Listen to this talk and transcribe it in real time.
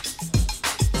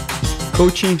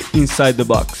Coaching Inside the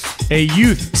Box, a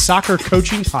youth soccer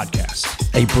coaching podcast.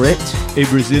 A Brit, a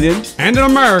Brazilian, and an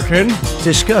American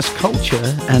discuss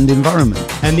culture and environment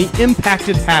and the impact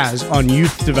it has on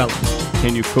youth development.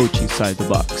 Can you coach inside the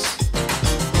box?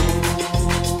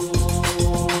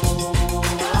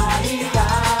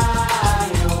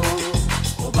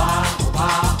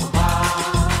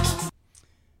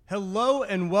 Hello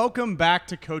and welcome back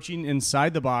to Coaching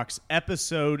Inside the Box,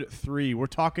 Episode 3. We're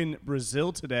talking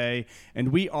Brazil today, and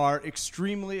we are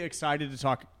extremely excited to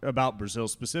talk about Brazil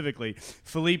specifically.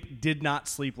 Philippe did not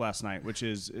sleep last night, which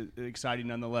is exciting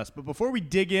nonetheless. But before we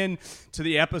dig in to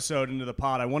the episode, into the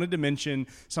pod, I wanted to mention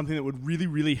something that would really,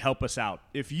 really help us out.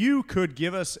 If you could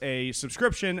give us a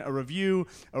subscription, a review,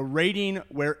 a rating,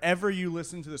 wherever you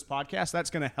listen to this podcast, that's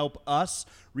going to help us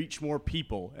reach more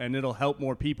people, and it'll help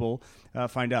more people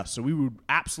find us. So we would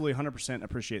absolutely 100%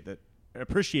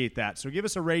 appreciate that. So give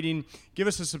us a rating, give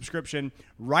us a subscription,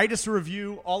 write us a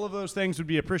review. All of those things would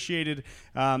be appreciated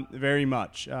very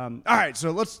much. All right,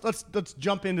 so let's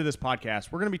jump into this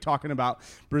podcast. We're going to be talking about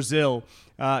Brazil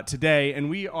today, and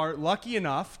we are lucky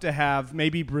enough to have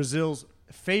maybe Brazil's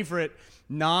favorite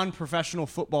non-professional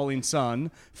footballing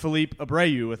son, Philippe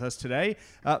Abreu, with us today.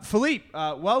 Philippe,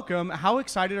 welcome. How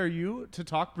excited are you to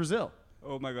talk Brazil?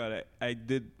 Oh my God, I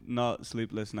did not sleep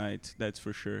last night, that's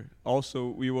for sure. Also,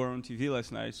 we were on TV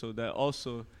last night, so that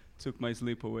also took my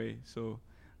sleep away. So,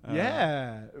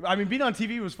 yeah. I mean, being on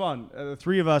TV was fun. The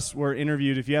three of us were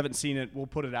interviewed. If you haven't seen it, we'll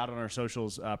put it out on our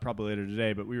socials probably later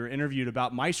today. But we were interviewed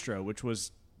about Maestro, which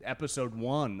was episode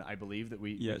 1, I believe, that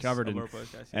we covered.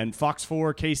 And Fox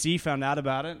 4 KC found out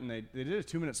about it, and they did a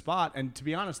 2-minute spot. And to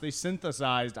be honest, they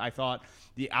synthesized, I thought,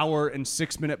 the hour and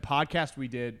 6-minute podcast we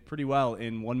did pretty well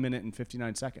in 1 minute and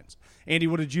 59 seconds. Andy,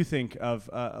 what did you think of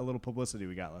a little publicity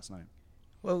we got last night?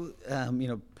 Well,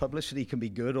 publicity can be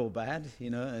good or bad,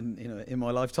 and, in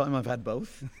my lifetime I've had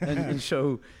both. and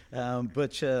so,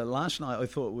 but last night I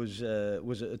thought was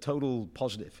a total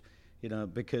positive,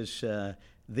 because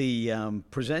the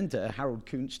presenter, Harold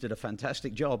Kuntz, did a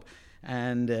fantastic job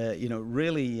and,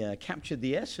 really captured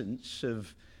the essence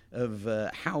of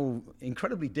how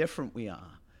incredibly different we are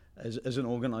as an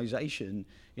organization,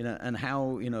 and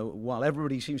how, while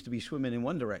everybody seems to be swimming in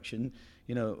one direction,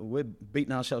 we're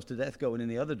beating ourselves to death going in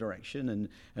the other direction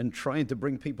and trying to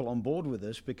bring people on board with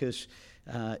us because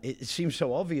it seems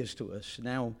so obvious to us.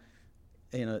 Now,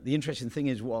 the interesting thing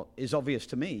is what is obvious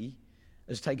to me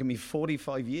has taken me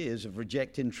 45 years of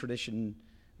rejecting tradition,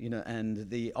 and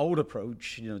the old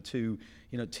approach, to,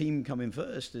 team coming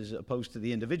first as opposed to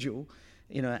the individual,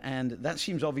 and that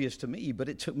seems obvious to me, but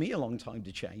it took me a long time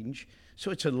to change.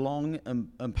 So it's a long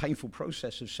and painful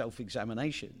process of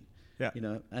self-examination,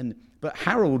 but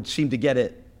Harold seemed to get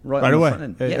it right away.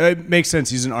 Front end. It makes sense.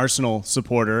 He's an Arsenal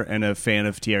supporter and a fan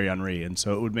of Thierry Henry, and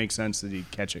so it would make sense that he'd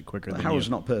catch it quicker than Harold's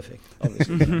you. not perfect,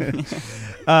 obviously.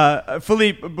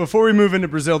 Philippe, before we move into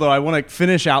Brazil, though, I want to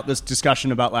finish out this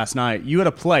discussion about last night. You had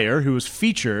a player who was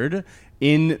featured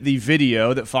in the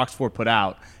video that Fox 4 put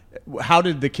out. How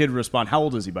did the kid respond? How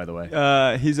old is he, by the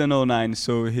way? He's an 09,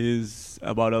 so he's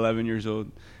about 11 years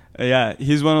old.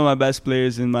 He's one of my best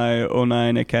players in my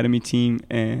 09 academy team,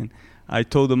 and I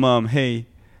told the mom, hey,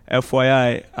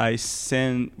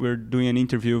 FYI, we're doing an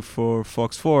interview for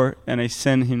Fox 4, and I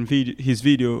sent him his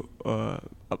video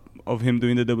of him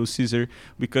doing the double scissor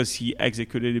because he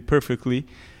executed it perfectly.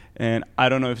 And I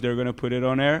don't know if they're going to put it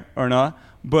on air or not,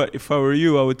 but if I were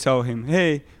you, I would tell him,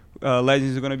 hey,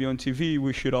 Legends is going to be on TV,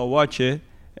 we should all watch it.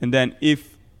 And then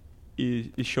if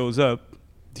it shows up,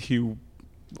 he'll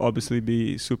obviously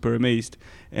be super amazed.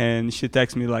 And she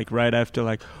texted me right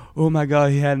after, oh my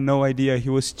God, he had no idea. He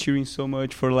was cheering so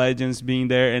much for Legends being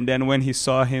there. And then when he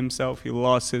saw himself, he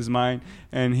lost his mind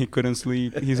and he couldn't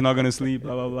sleep. He's not going to sleep,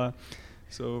 blah, blah, blah.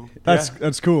 So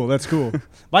that's cool. That's cool.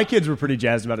 My kids were pretty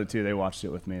jazzed about it too. They watched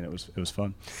it with me, and it was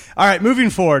fun. All right, moving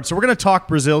forward. So we're going to talk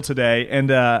Brazil today,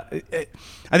 and I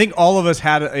think all of us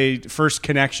had a first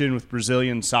connection with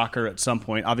Brazilian soccer at some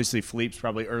point. Obviously, Philippe's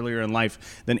probably earlier in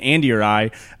life than Andy or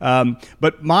I.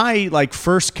 But my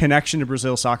first connection to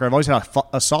Brazil soccer, I've always had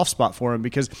a soft spot for him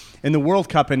because in the World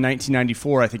Cup in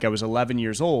 1994, I think I was 11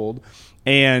 years old.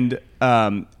 And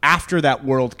after that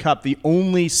World Cup, the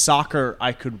only soccer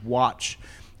I could watch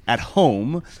at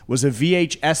home was a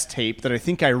VHS tape that I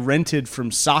think I rented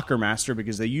from Soccer Master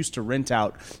because they used to rent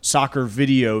out soccer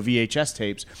video VHS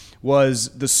tapes, was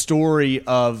the story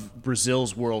of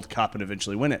Brazil's World Cup and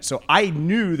eventually win it. So I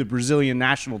knew the Brazilian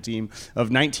national team of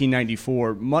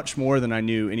 1994 much more than I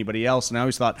knew anybody else. And I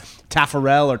always thought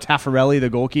Taffarelli, the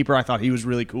goalkeeper, I thought he was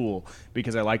really cool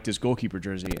because I liked his goalkeeper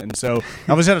jersey. And so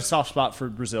I always had a soft spot for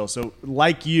Brazil. So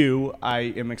like you, I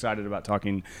am excited about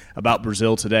talking about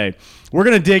Brazil today. We're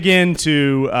going to dig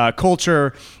into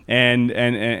culture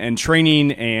and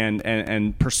training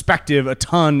and perspective a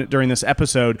ton during this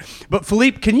episode. But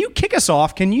Philippe, can you kick us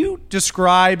off? Can you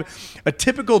describe a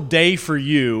typical day for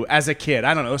you as a kid?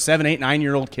 I don't know, 7, 8,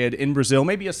 9-year-old kid in Brazil,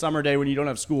 maybe a summer day when you don't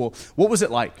have school. What was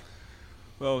it like?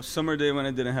 Well, summer day when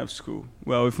I didn't have school.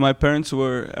 Well, if my parents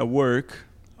were at work,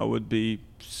 I would be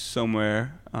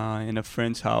somewhere in a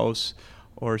friend's house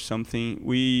or something.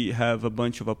 We have a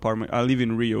bunch of apartments. I live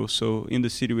in Rio, so in the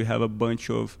city we have a bunch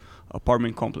of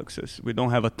apartment complexes. We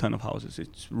don't have a ton of houses.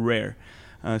 It's rare,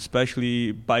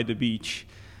 especially by the beach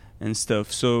and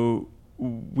stuff. So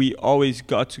we always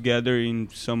got together in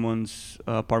someone's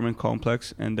apartment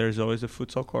complex, and there's always a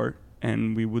futsal court,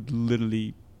 and we would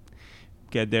literally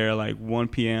get there like 1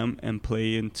 p.m. and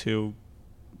play until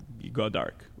it got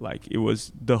dark. Like it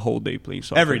was the whole day playing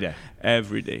soccer.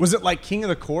 Every day. Was it like king of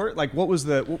the court? Like what was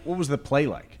the play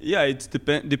like? Yeah, it's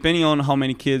depending on how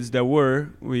many kids there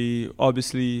were. We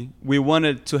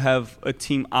wanted to have a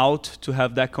team out to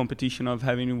have that competition of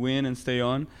having to win and stay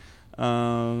on.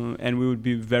 And we would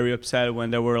be very upset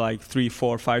when there were like 3,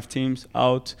 4, 5 teams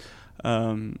out.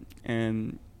 And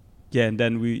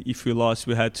then if we lost,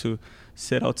 we had to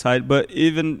sit outside. But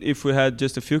even if we had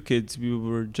just a few kids, we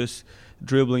were just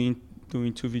dribbling,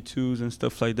 doing 2v2s and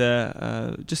stuff like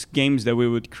that. Just games that we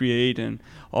would create, and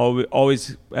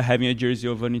always having a jersey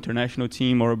of an international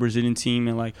team or a Brazilian team,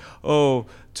 and like, oh,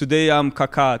 today I'm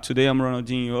Kaká, today I'm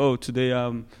Ronaldinho, oh, today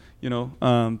I'm,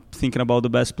 thinking about the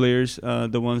best players,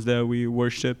 the ones that we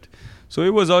worshipped. So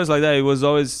it was always like that. It was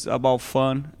always about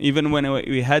fun. Even when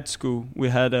we had school, we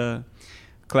had a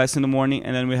class in the morning,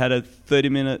 and then we had a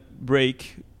 30-minute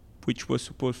break, which was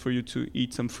supposed for you to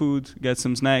eat some food, get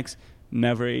some snacks.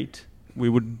 Never ate. We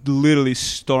would literally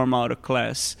storm out of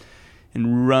class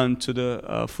and run to the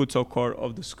futsal court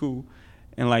of the school,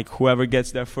 and like whoever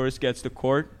gets there first gets the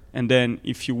court, and then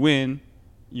if you win,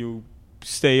 you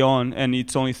stay on, and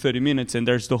it's only 30 minutes, and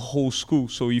there's the whole school.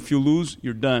 So if you lose,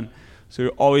 you're done. So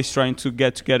you're always trying to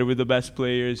get together with the best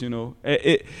players.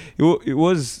 It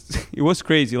was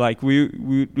crazy. Like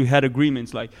we had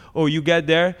agreements. Like, oh, you get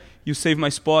there, you save my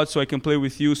spot so I can play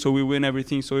with you. So we win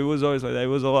everything. So it was always like that. It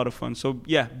was a lot of fun. So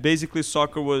yeah, basically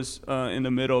soccer was in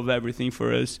the middle of everything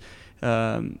for us,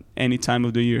 any time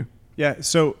of the year. Yeah,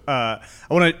 so I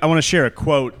want to share a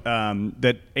quote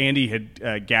that Andy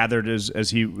had gathered as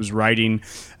he was writing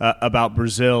about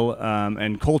Brazil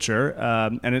and culture,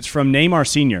 and it's from Neymar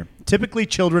Sr. Typically,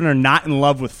 children are not in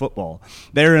love with football.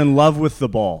 They're in love with the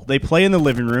ball. They play in the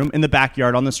living room, in the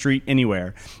backyard, on the street,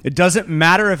 anywhere. It doesn't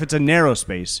matter if it's a narrow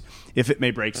space, if it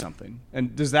may break something.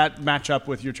 And does that match up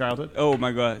with your childhood? Oh,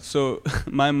 my God. So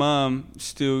my mom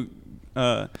still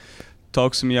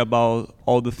talks to me about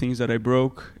all the things that I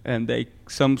broke, and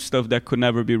some stuff that could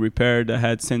never be repaired, that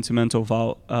had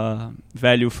sentimental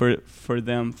value for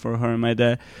them, for her and my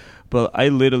dad. But I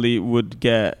literally would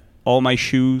get all my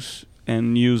shoes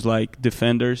and use like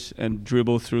defenders and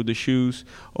dribble through the shoes,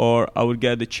 or I would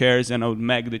get the chairs and I would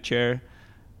mag the chair.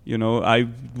 I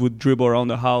would dribble around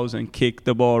the house and kick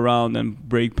the ball around and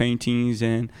break paintings,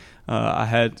 and I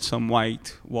had some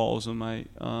white walls on my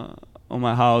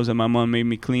house, and my mom made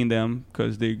me clean them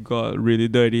because they got really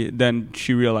dirty. Then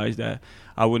she realized that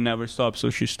I would never stop, so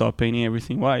she stopped painting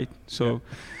everything white. So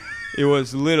it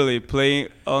was literally playing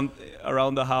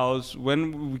around the house.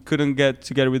 When we couldn't get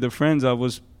together with the friends, I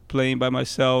was playing by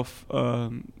myself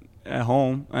at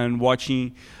home and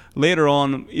watching. Later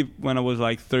on, when I was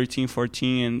like 13,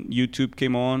 14, and YouTube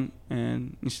came on,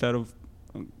 and instead of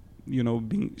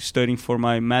studying for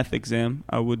my math exam,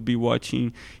 I would be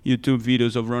watching YouTube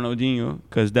videos of Ronaldinho,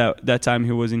 because that time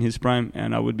he was in his prime,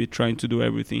 and I would be trying to do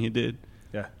everything he did.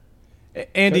 Yeah.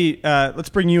 Andy, let's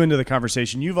bring you into the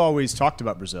conversation. You've always talked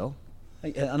about Brazil.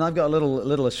 And I've got a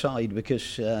little aside,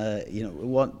 because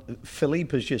what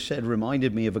Philippe has just said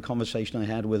reminded me of a conversation I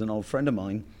had with an old friend of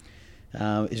mine.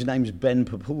 His name's Ben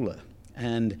Papula,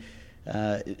 and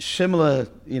similar,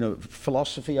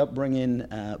 philosophy, upbringing,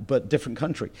 but different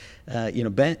country.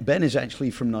 Ben is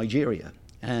actually from Nigeria,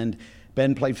 and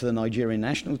Ben played for the Nigerian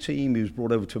national team. He was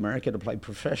brought over to America to play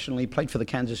professionally, played for the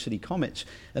Kansas City Comets,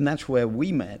 and that's where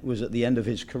we met, was at the end of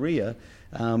his career.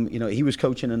 He was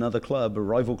coaching another club, a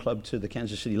rival club to the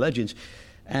Kansas City Legends.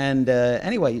 And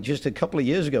anyway, just a couple of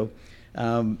years ago,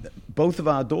 Both of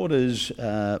our daughters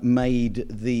made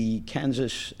the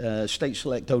Kansas State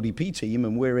Select ODP team,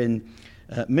 and we're in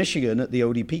Michigan at the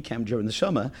ODP camp during the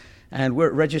summer, and we're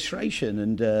at registration,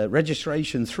 and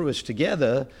registration threw us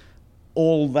together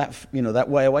all that, that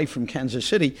way away from Kansas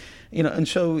City, and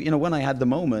so, when I had the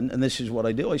moment, and this is what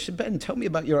I do, I said, Ben, tell me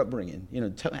about your upbringing.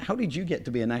 How did you get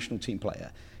to be a national team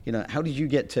player? How did you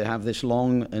get to have this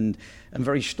long and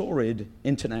very storied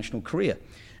international career?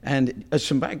 And as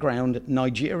some background,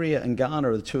 Nigeria and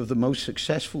Ghana are two of the most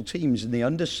successful teams in the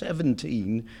under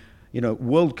 17,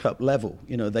 World Cup level.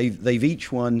 They've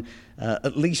each won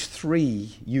at least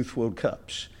 3 Youth World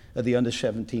Cups at the under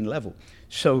 17 level.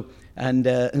 So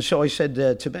I said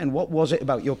to Ben, what was it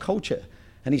about your culture?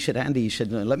 And he said, Andy,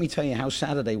 no, let me tell you how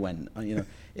Saturday went.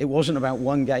 It wasn't about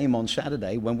one game on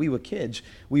Saturday. When we were kids,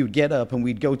 we would get up and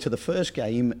we'd go to the first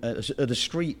game at a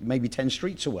street, maybe 10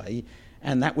 streets away,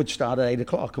 and that would start at 8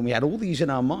 o'clock. And we had all these in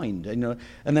our mind, and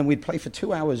then we'd play for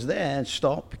 2 hours there,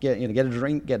 stop, get a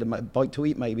drink, get a bite to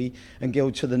eat maybe, and go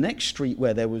to the next street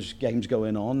where there was games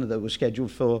going on that were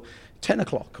scheduled for 10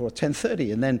 o'clock or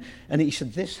 10:30. And he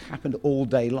said this happened all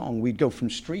day long. We'd go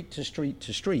from street to street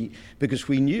to street because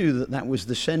we knew that was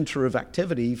the center of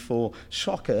activity for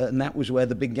soccer, and that was where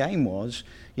the big game was,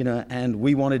 and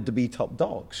we wanted to be top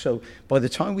dogs. So by the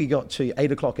time we got to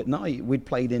 8 o'clock at night, we'd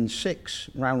played in 6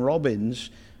 round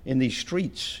robins in these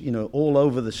streets, all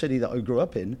over the city that I grew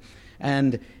up in.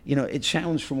 And, it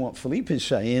sounds from what Philippe is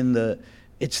saying that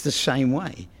it's the same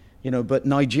way. But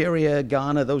Nigeria,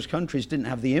 Ghana, those countries didn't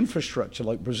have the infrastructure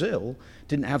like Brazil,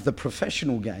 didn't have the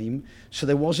professional game, so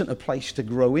there wasn't a place to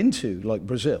grow into like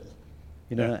Brazil,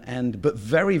 but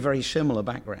very, very similar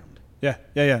background. Yeah.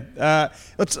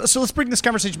 Let's bring this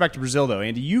conversation back to Brazil, though.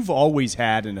 Andy, you've always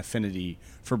had an affinity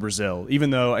for Brazil, even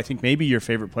though I think maybe your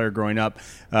favorite player growing up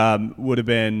would have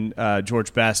been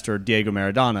George Best or Diego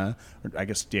Maradona. Or I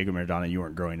guess Diego Maradona, you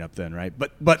weren't growing up then, right?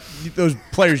 But those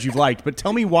players you've liked. But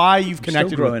tell me why you've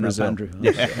connected with Brazil. Up, Andrew.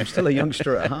 I'm still a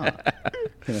youngster at heart.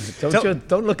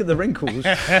 Don't look at the wrinkles. Look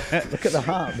at the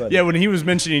heart, buddy. Yeah, when he was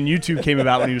mentioning YouTube came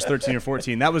about when he was 13 or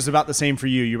 14, that was about the same for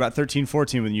you. You're about 13,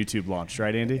 14 when YouTube launched,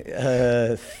 right, Andy?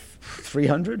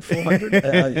 300,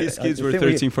 400. His kids were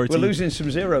 13, 14. We're losing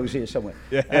some zeros here somewhere.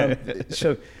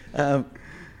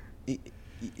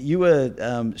 You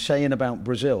were saying about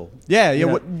Brazil.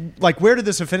 Yeah. Where did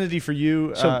this affinity for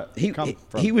you come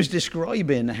from? He was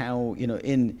describing how,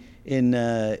 in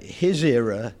his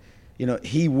era,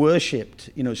 he worshipped,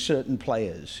 certain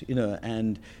players,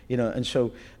 and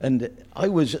I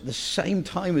was at the same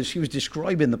time as he was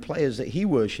describing the players that he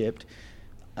worshipped,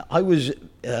 I was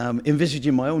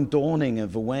envisaging my own dawning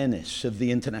of awareness of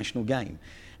the international game.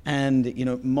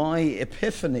 And, my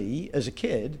epiphany as a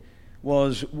kid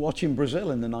was watching Brazil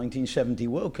in the 1970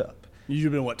 World Cup.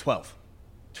 You've been, 12?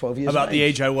 12 years About of the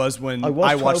age. age I was when I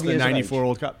watched the 94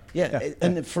 World Cup. Yeah,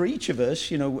 and for each of us,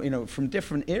 from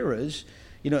different eras,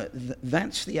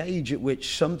 that's the age at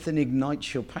which something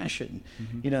ignites your passion,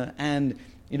 and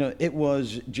it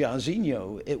was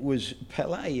Jairzinho, it was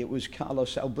Pelé, it was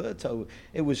Carlos Alberto,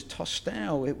 it was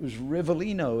Tostão, it was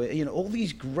Rivellino, all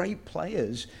these great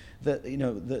players that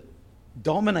that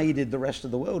dominated the rest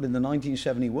of the world in the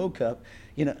 1970 World Cup,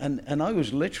 and I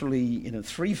was literally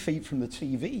 3 feet from the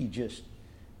TV, just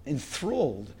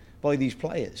enthralled by these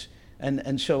players,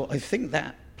 and so I think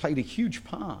that played a huge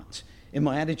part in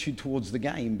my attitude towards the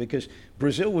game, because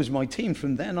Brazil was my team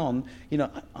from then on.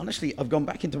 Honestly, I've gone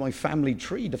back into my family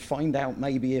tree to find out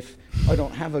maybe if I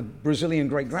don't have a Brazilian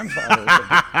great-grandfather.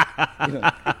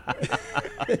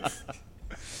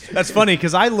 That's funny,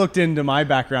 because I looked into my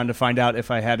background to find out if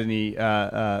I had any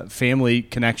family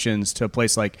connections to a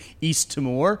place like East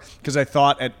Timor, because I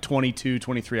thought at 22,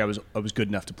 23 I was good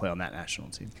enough to play on that national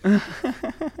team.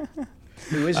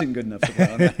 Who isn't good enough to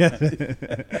play on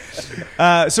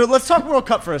that? So let's talk World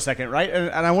Cup for a second, right?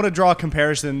 And I want to draw a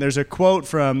comparison. There's a quote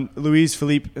from Luis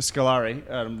Felipe Scolari,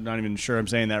 I'm not even sure I'm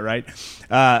saying that right,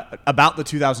 about the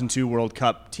 2002 World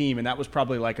Cup team, and that was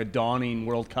probably like a dawning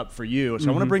World Cup for you. So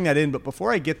I want to bring that in, but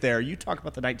before I get there, you talk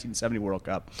about the 1970 World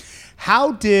Cup.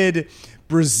 How did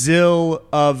Brazil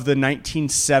of the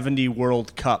 1970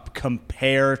 World Cup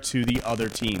compare to the other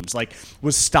teams? Like,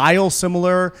 was style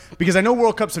similar? Because I know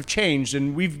World Cups have changed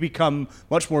and we've become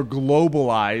much more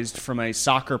globalized from a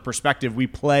soccer perspective. We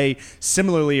play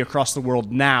similarly across the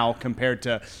world now compared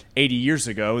to 80 years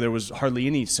ago. There was hardly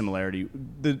any similarity.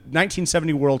 The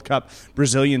 1970 World Cup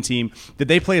Brazilian team, did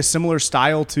they play a similar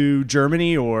style to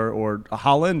Germany or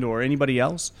Holland or anybody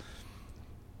else?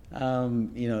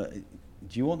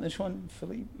 Do you want this one,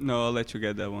 Philippe? No, I'll let you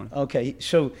get that one. Okay,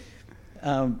 so,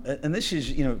 and this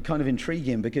is, kind of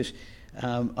intriguing because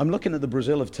I'm looking at the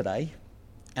Brazil of today,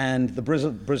 And the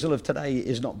Brazil of today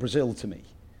is not Brazil to me.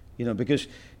 Because,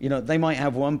 they might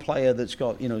have one player that's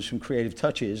got, some creative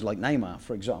touches, like Neymar,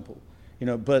 for example,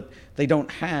 but they don't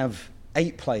have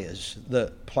 8 players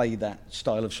that play that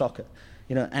style of soccer,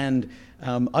 and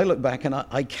I look back and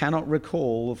I cannot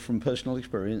recall from personal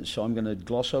experience, so I'm going to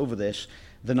gloss over this,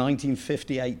 the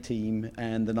 1958 team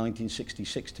and the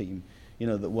 1966 team,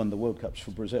 that won the World Cups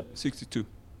for Brazil. 62.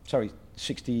 Sorry,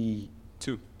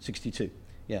 62. 62.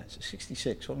 Yeah,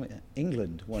 66. What am I?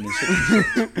 England won in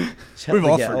 66. We've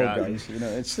all forgotten.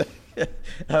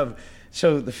 Guys,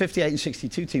 so the 58 and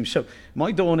 62 teams. So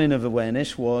my dawning of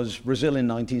awareness was Brazil in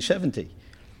 1970.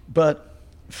 But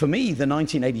for me, the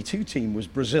 1982 team was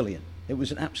Brazilian. It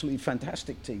was an absolutely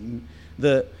fantastic team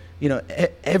that,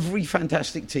 every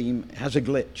fantastic team has a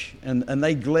glitch. And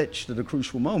they glitched at a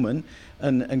crucial moment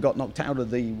and got knocked out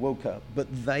of the World Cup. But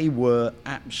they were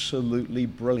absolutely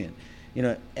brilliant.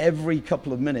 Every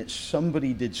couple of minutes,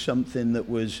 somebody did something that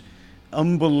was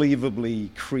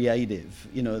unbelievably creative.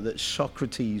 That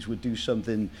Socrates would do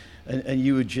something, and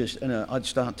you would just, I'd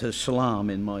start to salam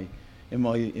in my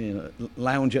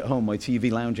lounge at home, my TV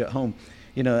lounge at home,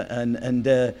 and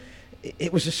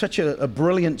it was such a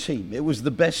brilliant team. It was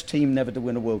the best team never to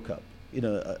win a World Cup,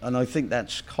 and I think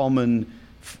that's commonly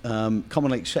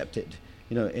accepted,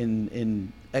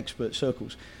 in expert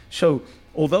circles. So,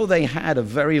 although they had a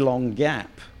very long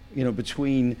gap,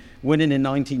 between winning in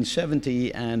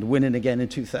 1970 and winning again in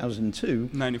 2002.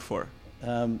 94.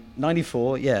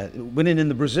 94, yeah. Winning in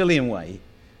the Brazilian way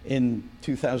in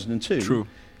 2002. True.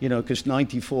 Because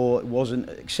 94 wasn't,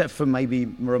 except for maybe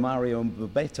Romario and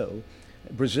Bebeto,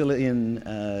 the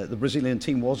Brazilian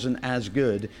team wasn't as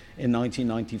good in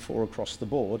 1994 across the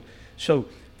board. So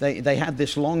they had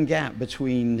this long gap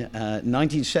between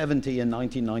 1970 and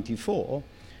 1994.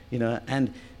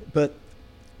 But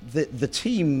the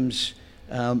teams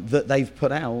that they've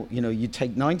put out, you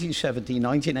take 1970,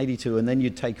 1982, and then you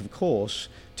take, of course,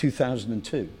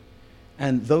 2002.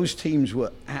 And those teams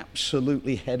were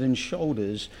absolutely head and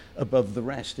shoulders above the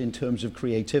rest in terms of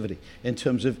creativity, in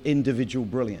terms of individual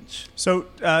brilliance. So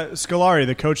Scolari,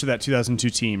 the coach of that 2002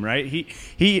 team, right? He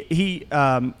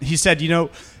said, he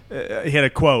had a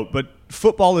quote, but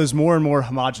football is more and more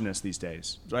homogenous these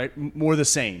days, right? More the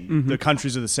same. Mm-hmm. The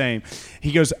countries are the same.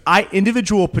 He goes,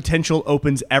 individual potential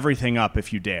opens everything up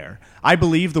if you dare. I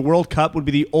believe the World Cup would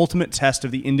be the ultimate test of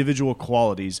the individual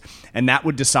qualities, and that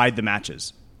would decide the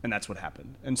matches. And that's what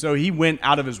happened. And so he went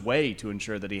out of his way to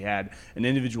ensure that he had an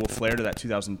individual flair to that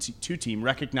 2002 team,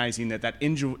 recognizing that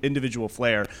individual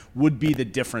flair would be the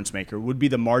difference maker, would be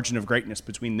the margin of greatness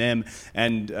between them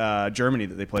and Germany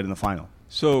that they played in the final.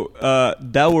 So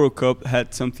that World Cup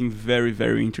had something very,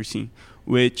 very interesting,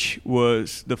 which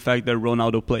was the fact that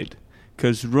Ronaldo played.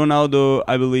 Because Ronaldo,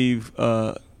 I believe,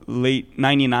 late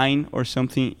 99 or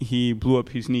something, he blew up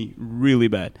his knee really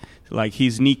bad. Like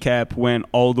his kneecap went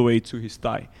all the way to his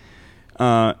thigh.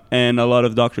 And a lot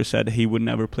of doctors said he would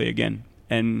never play again.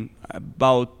 And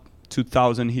about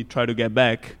 2000, he tried to get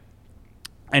back,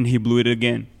 and he blew it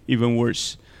again, even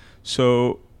worse.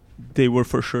 So they were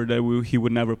for sure that he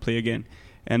would never play again.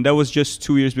 And that was just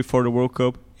 2 years before the World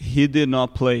Cup. He did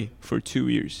not play for 2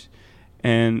 years.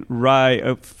 And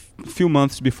a few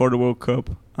months before the World Cup,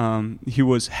 he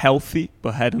was healthy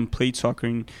but hadn't played soccer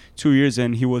in 2 years,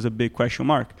 and he was a big question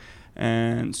mark.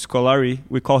 And Scolari,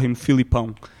 we call him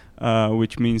Filipão,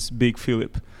 which means Big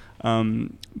Philip.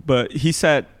 But he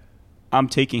said, I'm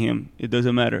taking him. It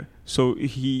doesn't matter. So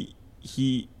he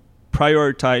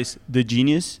prioritized the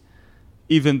genius,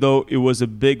 even though it was a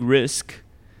big risk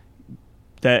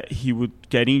that he would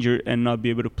get injured and not be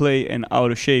able to play and out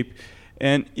of shape.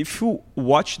 And if you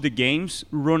watch the games,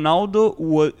 Ronaldo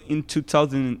was in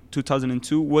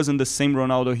 2002 wasn't the same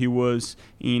Ronaldo he was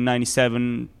in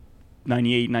 97,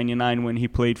 98, 99 when he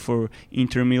played for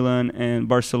Inter Milan and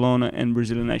Barcelona and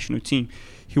Brazilian national team.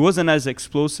 He wasn't as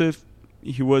explosive.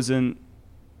 He wasn't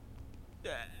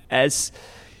as,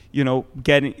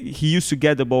 he used to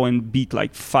get the ball and beat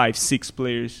like 5-6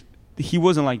 players. He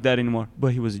wasn't like that anymore,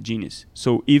 but he was a genius.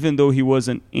 So even though he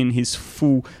wasn't in his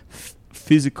full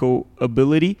physical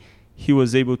ability, he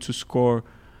was able to score,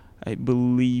 I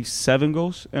believe, 7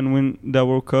 goals and win the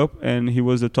World Cup, and he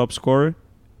was the top scorer.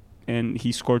 And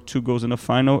he scored 2 goals in the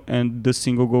final and the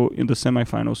single goal in the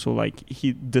semifinal. So,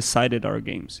 he decided our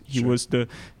games. He was the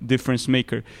difference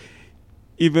maker.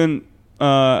 Even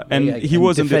he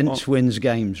wasn't defense wins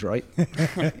games, right?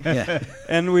 Yeah.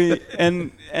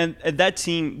 And that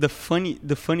team, the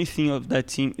funny thing of that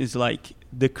team is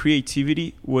the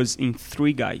creativity was in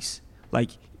 3 guys.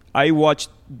 I watched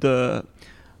the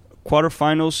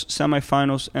quarterfinals,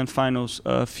 semifinals, and finals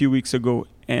a few weeks ago,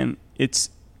 and it's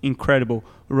incredible.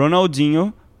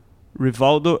 Ronaldinho,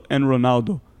 Rivaldo, and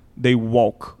Ronaldo, they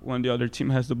walk when the other team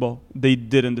has the ball. They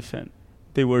didn't defend.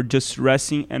 They were just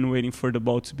resting and waiting for the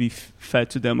ball to be fed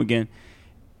to them again.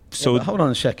 So hold on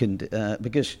a second,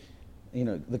 because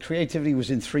the creativity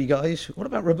was in 3 guys. What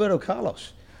about Roberto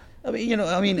Carlos? I mean,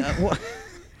 what?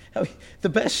 The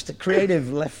best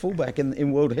creative left fullback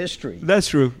in world history. That's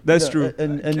true. That's true.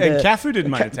 And Cafu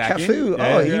didn't mind attacking.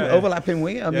 Cafu, overlapping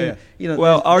wing. I mean,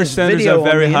 well, our standards are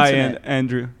very high end,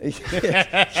 Andrew.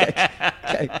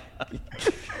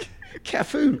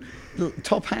 Cafu,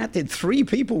 top hat, did 3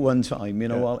 people one time.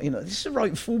 While this is the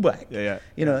right fullback.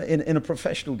 In a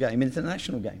professional game,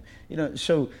 international game.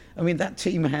 So I mean, that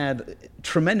team had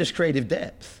tremendous creative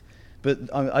depth.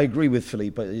 But I agree with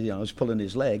Philippe. I was pulling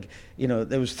his leg.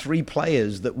 There was 3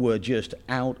 players that were just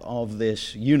out of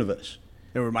this universe.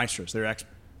 They were maestros. They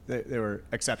were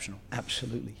exceptional.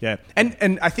 Absolutely. Yeah.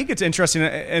 And I think it's interesting,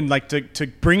 and like to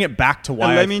bring it back to why.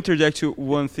 And let me interject you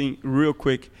one thing real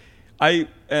quick. I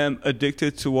am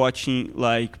addicted to watching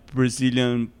like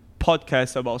Brazilian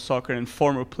podcasts about soccer and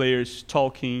former players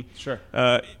talking. Sure.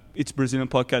 It's Brazilian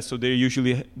podcast, so they're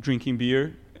usually drinking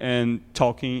beer and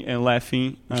talking and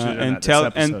laughing and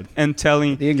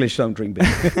telling. The English don't drink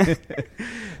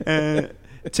beer.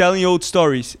 Telling old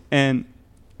stories. And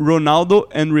Ronaldo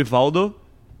and Rivaldo,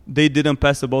 they didn't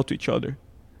pass the ball to each other.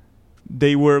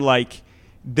 They were like,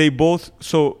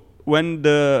 so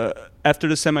after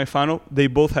the semifinal, they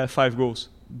both had 5 goals.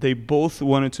 They both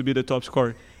wanted to be the top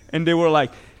scorer. And they were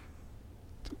like,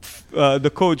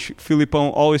 the coach,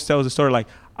 Filipão, always tells the story like,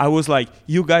 I was like,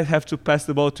 you guys have to pass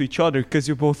the ball to each other because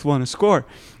you both want to score.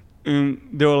 And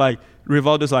they were like,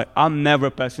 Rivaldo's like, I'm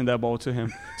never passing that ball to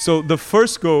him. So the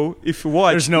first goal, if you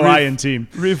watch, there's no I in team.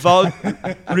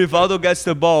 Rivaldo gets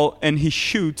the ball and he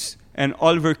shoots, and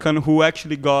Oliver Kahn, who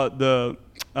actually got the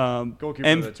goalkeeper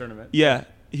of the tournament. Yeah,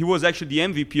 he was actually the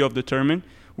MVP of the tournament,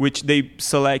 which they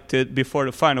selected before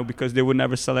the final because they would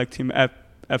never select him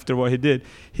after what he did.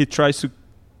 He tries to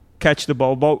catch the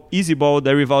ball, easy ball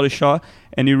that Rivaldo shot,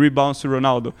 and he rebounds to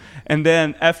Ronaldo. And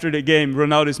then after the game,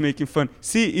 Ronaldo is making fun.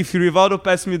 See, if Rivaldo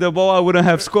passed me the ball, I wouldn't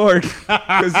have scored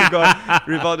because he got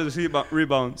Rivaldo's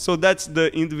rebound. So that's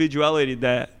the individuality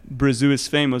that Brazil is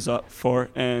famous for,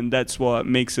 and that's what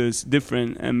makes us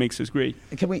different and makes us great.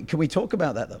 Can we talk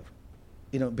about that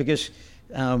though? Because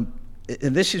and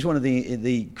this is one of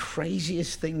the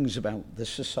craziest things about the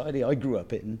society I grew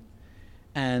up in,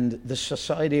 and the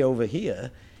society over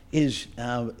here. Is,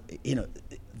 the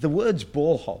words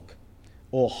ball hog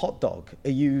or hot dog are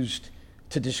used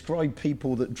to describe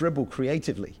people that dribble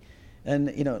creatively. And,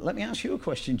 let me ask you a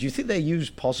question. Do you think they're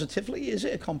used positively? Is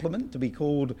it a compliment to be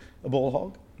called a ball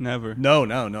hog? Never. No,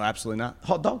 absolutely not.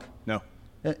 Hot dog? No.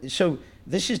 So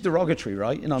this is derogatory,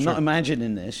 right? I'm not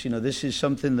imagining this. This is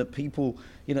something that people,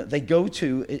 they go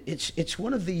to. It's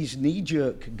one of these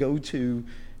knee-jerk go-to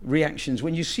reactions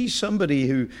when you see somebody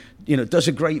who does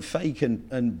a great fake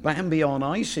and Bambi on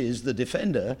ice is the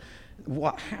defender.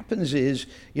 What happens is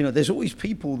there's always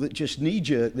people that just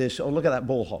knee-jerk this, oh, look at that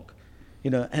ball hog,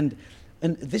 and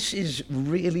this is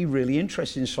really, really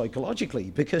interesting psychologically,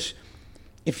 because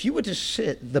if you were to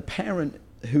sit the parent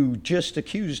who just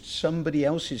accused somebody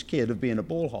else's kid of being a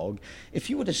ball hog,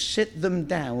 if you were to sit them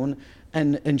down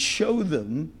and show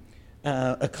them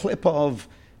a clip of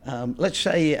let's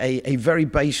say a very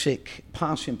basic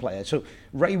passing player. So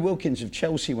Ray Wilkins of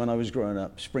Chelsea, when I was growing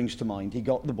up, springs to mind. He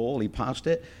got the ball, he passed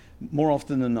it more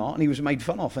often than not, and he was made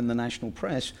fun of in the national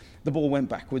press. The ball went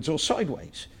backwards or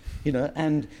sideways,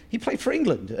 and he played for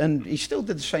England, and he still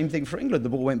did the same thing for England. The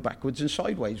ball went backwards and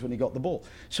sideways when he got the ball.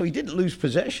 So he didn't lose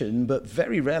possession, but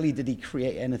very rarely did he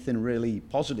create anything really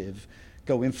positive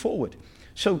going forward.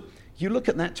 So you look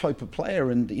at that type of player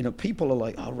and, people are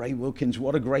like, oh, Ray Wilkins,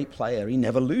 what a great player. He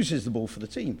never loses the ball for the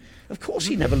team. Of course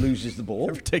he never loses the ball.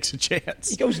 Never takes a chance.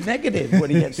 He goes negative when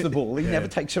he gets the ball. He never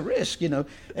takes a risk, and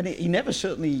he never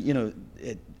certainly,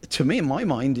 to me, in my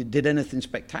mind, it did anything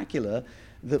spectacular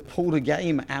that pulled a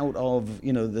game out of,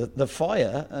 the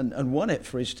fire and won it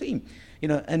for his team.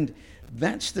 And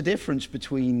that's the difference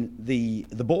between the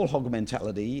ball hog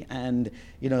mentality and,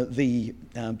 the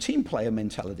team player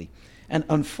mentality. And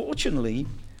unfortunately,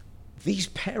 these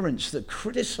parents that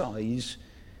criticize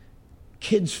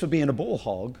kids for being a ball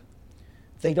hog,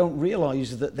 they don't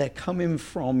realize that they're coming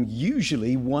from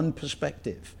usually one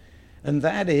perspective. And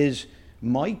that is,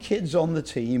 my kid's on the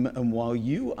team, and while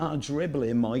you are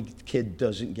dribbling, my kid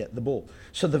doesn't get the ball.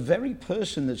 So the very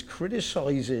person that's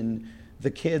criticizing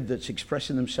the kid that's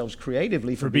expressing themselves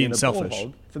creatively for being a selfish. ball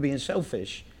hog, for being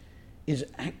selfish, is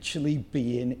actually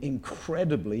being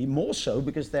incredibly, more so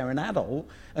because they're an adult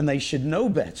and they should know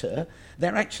better,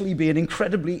 they're actually being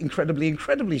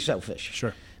incredibly selfish.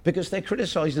 Sure. Because they're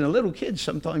criticizing a little kid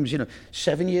sometimes,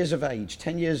 7 years of age,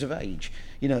 10 years of age,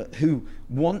 who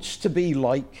wants to be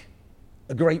like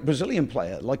a great Brazilian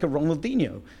player, like a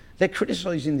Ronaldinho. They're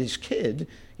criticizing this kid,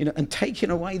 and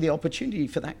taking away the opportunity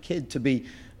for that kid to be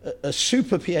a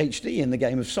super PhD in the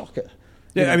game of soccer.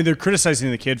 Yeah, I mean, they're criticizing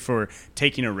the kid for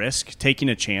taking a risk, taking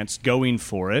a chance, going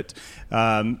for it,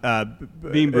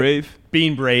 being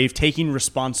brave, taking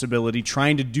responsibility,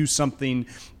 trying to do something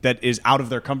that is out of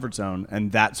their comfort zone,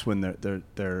 and that's when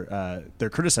they're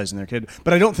criticizing their kid.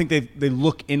 But I don't think they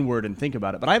look inward and think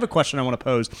about it. But I have a question I want to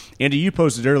pose. Andy, you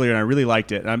posed it earlier, and I really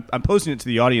liked it. And I'm posing it to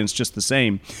the audience just the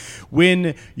same.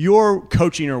 When you're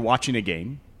coaching or watching a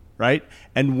game, right,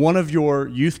 and one of your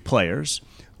youth players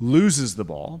loses the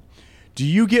ball, do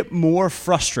you get more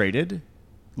frustrated,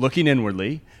 looking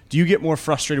inwardly, do you get more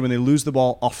frustrated when they lose the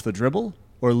ball off the dribble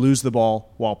or lose the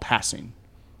ball while passing?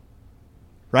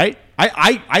 Right?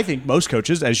 I think most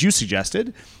coaches, as you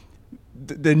suggested,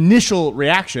 the initial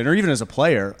reaction, or even as a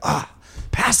player,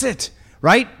 pass it,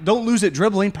 right? Don't lose it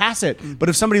dribbling, pass it. But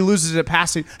if somebody loses it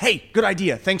passing, hey, good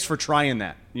idea. Thanks for trying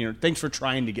that. Thanks for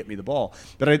trying to get me the ball.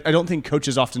 But I don't think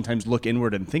coaches oftentimes look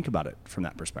inward and think about it from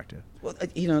that perspective. Well,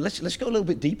 let's go a little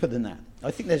bit deeper than that.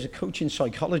 I think there's a coaching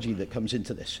psychology that comes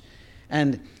into this.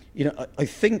 And, I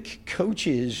think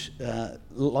coaches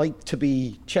like to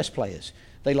be chess players.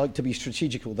 They like to be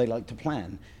strategical. They like to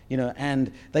plan,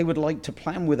 and they would like to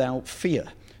plan without fear.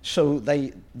 So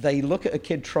they look at a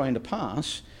kid trying to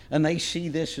pass, and they see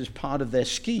this as part of their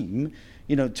scheme,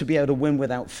 to be able to win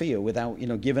without fear, without,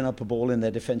 giving up a ball in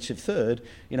their defensive third,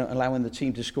 allowing the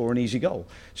team to score an easy goal.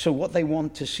 So what they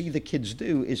want to see the kids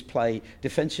do is play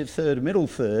defensive third, middle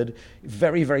third,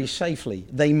 very, very safely.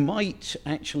 They might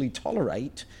actually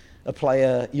tolerate a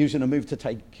player using a move to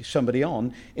take somebody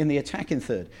on in the attacking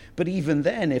third. But even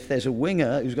then, if there's a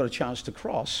winger who's got a chance to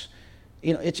cross,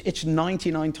 it's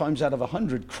 99 times out of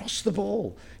 100, cross the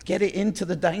ball, get it into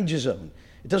the danger zone.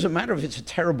 It doesn't matter if it's a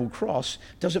terrible cross.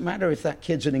 It doesn't matter if that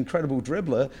kid's an incredible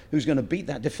dribbler who's going to beat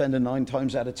that defender 9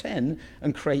 times out of 10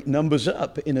 and create numbers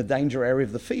up in a danger area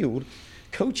of the field.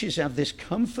 Coaches have this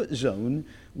comfort zone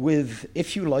with,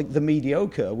 if you like, the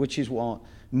mediocre, which is what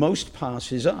most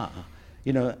passes are.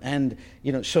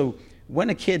 So when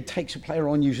a kid takes a player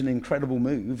on using an incredible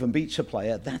move and beats a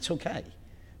player, that's okay.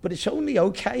 But it's only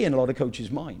okay in a lot of coaches'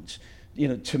 minds.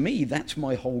 To me, that's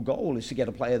my whole goal, is to get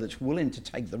a player that's willing to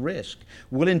take the risk,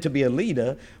 willing to be a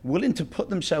leader, willing to put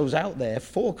themselves out there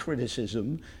for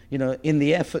criticism, in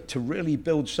the effort to really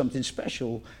build something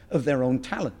special of their own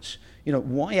talents.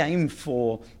 Why aim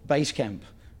for base camp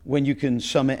when you can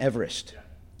summit Everest?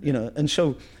 And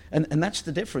so, and that's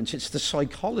the difference. It's the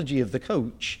psychology of the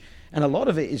coach, and a lot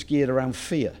of it is geared around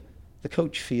fear. The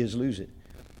coach fears losing,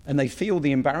 and they feel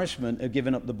the embarrassment of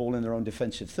giving up the ball in their own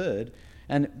defensive third.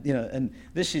 And and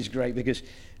this is great because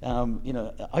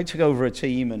I took over a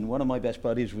team, and one of my best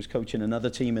buddies was coaching another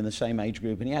team in the same age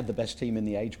group, and he had the best team in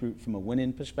the age group from a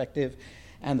winning perspective.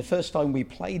 And the first time we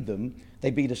played them,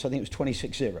 they beat us. I think it was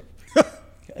 26-0,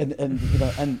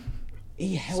 and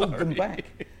he held them back.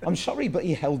 I'm sorry, but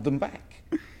he held them back.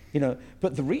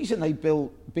 But the reason they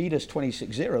beat us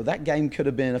 26-0, that game could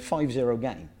have been a 5-0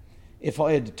 game if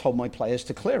I had told my players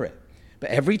to clear it. But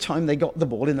every time they got the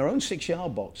ball in their own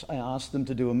 6-yard box, I asked them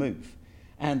to do a move.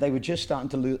 And they were just starting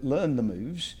to learn the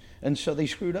moves. And so they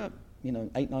screwed up,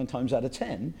 8-9 times out of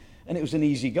 10. And it was an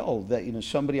easy goal that,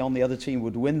 somebody on the other team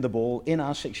would win the ball in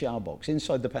our 6-yard box,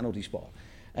 inside the penalty spot.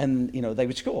 And, they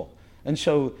would score. And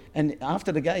so, and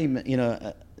after the game,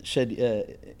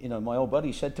 my old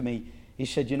buddy said to me, he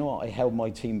said, I held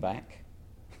my team back.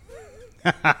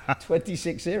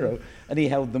 26-0, and he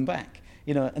held them back.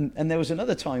 And there was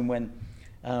another time when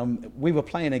we were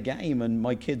playing a game, and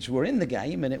my kids were in the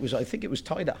game, and I think it was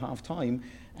tied at half time,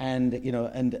 and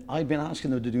and I'd been asking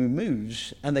them to do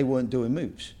moves, and they weren't doing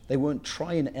moves. They weren't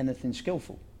trying anything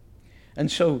skillful.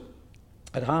 And so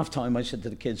at half time, I said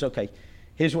to the kids, okay,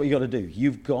 here's what you got to do.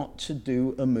 You've got to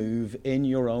do a move in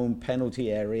your own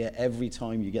penalty area every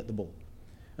time you get the ball.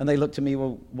 And they looked at me,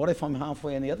 well, what if I'm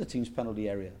halfway in the other team's penalty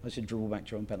area? I said, dribble back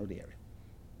to your own penalty area.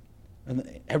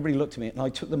 And everybody looked at me, and I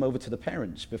took them over to the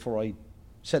parents before I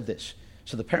said this.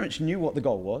 So the parents knew what the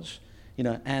goal was,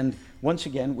 and once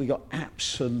again, we got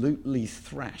absolutely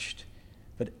thrashed.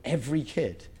 But every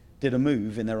kid did a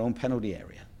move in their own penalty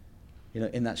area,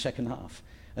 in that second half.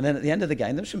 And then at the end of the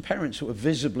game, there were some parents who were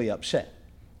visibly upset,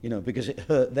 because it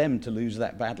hurt them to lose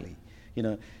that badly,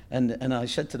 And I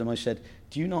said to them, I said,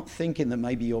 do you not think that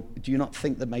maybe your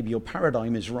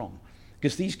paradigm is wrong?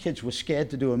 because these kids were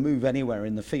scared to do a move anywhere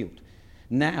in the field.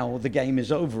 Now the game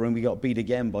is over and we got beat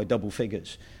again by double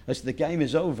figures. As the game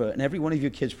is over and every one of your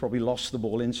kids probably lost the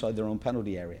ball inside their own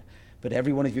penalty area, but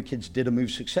every one of your kids did a move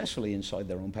successfully inside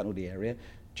their own penalty area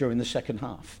during the second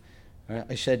half.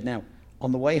 I said, now,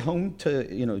 on the way home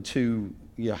to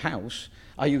your house,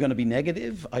 are you going to be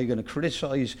negative? Are you going to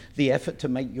criticize the effort to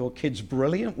make your kids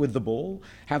brilliant with the ball?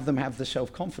 Have them have the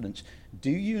self-confidence?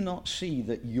 Do you not see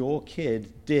that your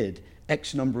kid did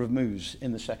X number of moves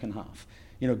in the second half?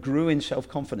 Grew in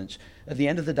self-confidence. At the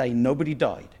end of the day, nobody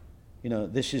died.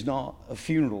 This is not a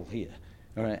funeral here.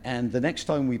 All right? And the next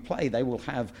time we play, they will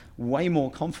have way more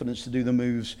confidence to do the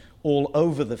moves all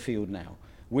over the field now,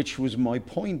 which was my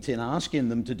point in asking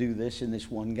them to do this in this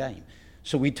one game.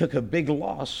 So we took a big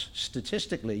loss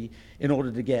statistically in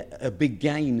order to get a big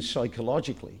gain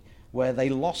psychologically, where they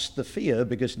lost the fear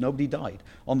because nobody died.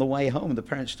 On the way home, the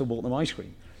parents still bought them ice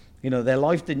cream. Their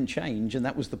life didn't change, and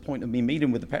that was the point of me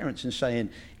meeting with the parents and saying,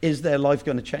 is their life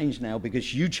going to change now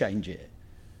because you change it?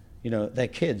 They're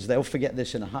kids. They'll forget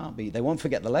this in a heartbeat. They won't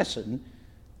forget the lesson,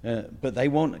 but they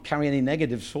won't carry any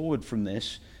negatives forward from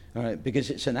this, all right, because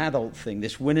it's an adult thing.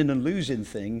 This winning and losing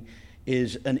thing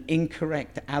is an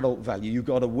incorrect adult value. You've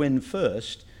got to win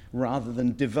first rather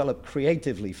than develop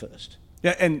creatively first.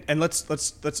 Yeah, and let's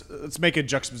make a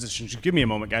juxtaposition. Just give me a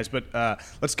moment, guys. But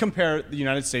let's compare the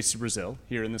United States to Brazil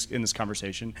here in this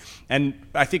conversation. And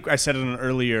I think I said it in an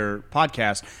earlier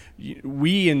podcast.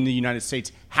 We in the United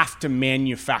States have to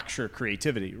manufacture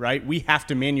creativity, right? We have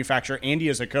to manufacture. Andy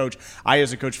as a coach, I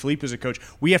as a coach, Philippe as a coach.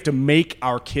 We have to make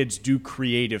our kids do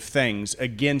creative things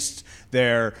against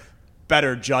their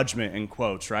better judgment, in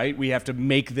quotes, right? We have to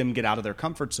make them get out of their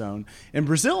comfort zone. In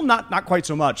Brazil, not quite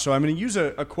so much. So I'm going to use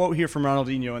a quote here from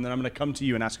Ronaldinho, and then I'm going to come to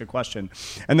you and ask a question.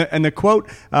 And the quote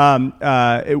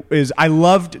is, "I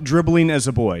loved dribbling as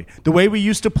a boy. The way we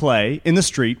used to play in the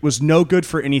street was no good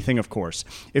for anything, of course.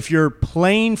 If you're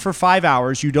playing for 5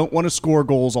 hours, you don't want to score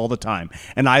goals all the time.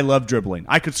 And I love dribbling.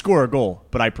 I could score a goal,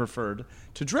 but I preferred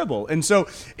to dribble." And so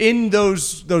in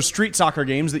those street soccer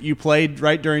games that you played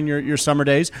right during your summer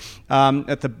days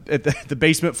at the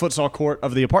basement futsal court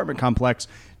of the apartment complex,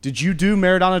 did you do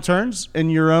Maradona turns in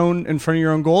front of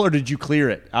your own goal, or did you clear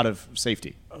it out of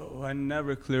safety? Oh, I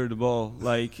never cleared the ball.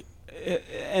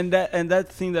 And that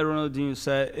thing that Ronaldinho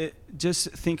said, just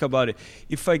think about it.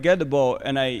 If I get the ball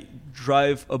and I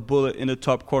drive a bullet in the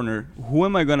top corner, who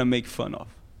am I going to make fun of?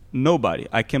 Nobody.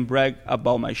 I can brag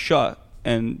about my shot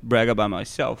and brag about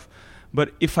myself.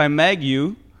 But if I mag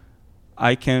you,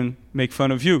 I can make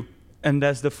fun of you. And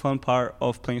that's the fun part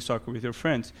of playing soccer with your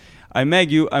friends. I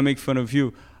mag you, I make fun of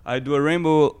you. I do a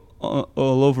rainbow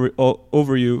all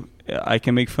over you, I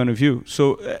can make fun of you.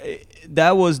 So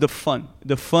that was the fun.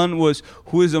 The fun was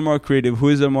who is the more creative, who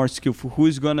is the more skillful, who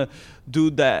is going to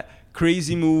do that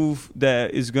crazy move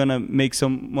that is going to make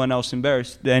someone else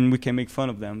embarrassed, then we can make fun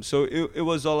of them. So it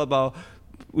was all about,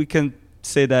 we can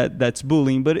say that that's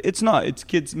bullying, but it's not. It's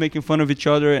kids making fun of each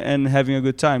other and having a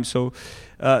good time. So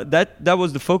that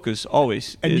was the focus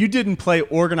always. And you didn't play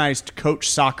organized coach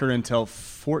soccer until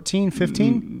 14,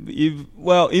 15?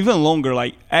 Even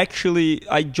longer. Actually,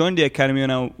 I joined the academy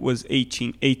when I was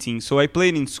 18. So I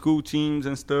played in school teams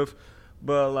and stuff,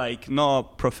 but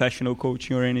not professional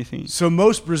coaching or anything. So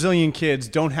most Brazilian kids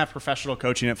don't have professional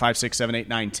coaching at 5, 6, 7, 8,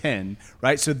 9, 10,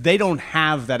 right? So they don't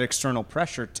have that external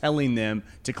pressure telling them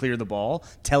to clear the ball,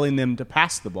 telling them to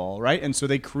pass the ball, right? And so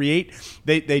they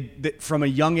from a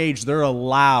young age, they're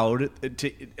allowed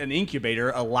an incubator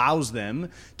allows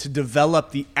them to develop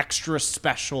the extra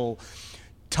special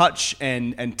touch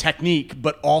and technique,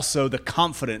 but also the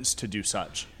confidence to do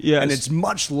such. Yes. And it's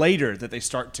much later that they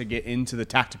start to get into the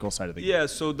tactical side of the game. Yeah,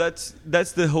 so that's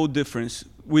the whole difference.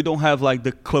 We don't have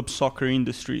the club soccer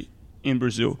industry in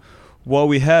Brazil. What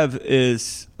we have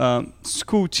is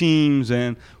school teams,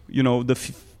 and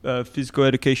the physical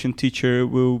education teacher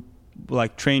will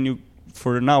train you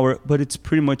for an hour, but it's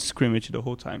pretty much scrimmage the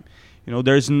whole time.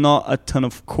 There's not a ton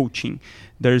of coaching.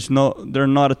 There are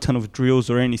not a ton of drills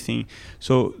or anything.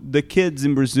 So the kids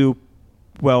in Brazil,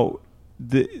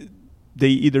 they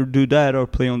either do that or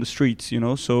play on the streets,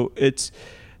 So it's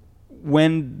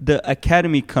when the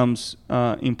academy comes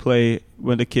in play,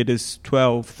 when the kid is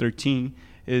 12, 13,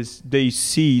 is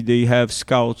they have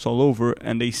scouts all over,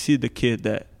 and they see the kid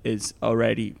that is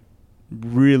already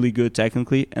really good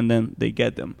technically, and then they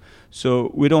get them.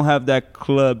 So we don't have that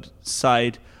club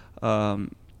side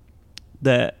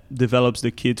that develops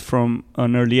the kid from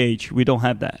an early age. We don't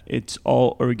have that. It's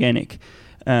all organic.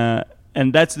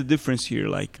 And that's the difference here.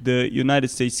 The United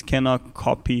States cannot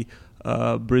copy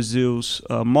Brazil's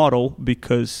model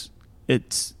because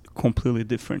it's completely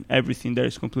different. Everything there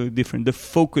is completely different. The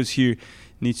focus here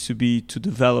needs to be to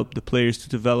develop the players, to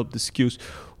develop the skills.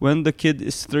 When the kid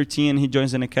is 13 and he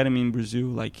joins an academy in Brazil,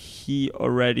 like he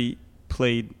already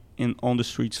played on the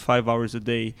streets 5 hours a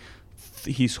day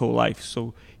his whole life.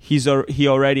 So he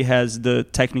already has the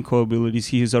technical abilities.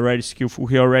 He is already skillful.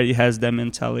 He already has that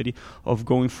mentality of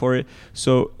going for it.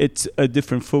 So it's a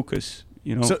different focus.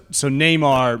 You know? So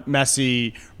Neymar,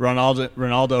 Messi, Ronaldo,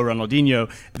 Ronaldinho,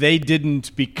 they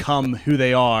didn't become who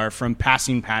they are from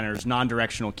passing patterns,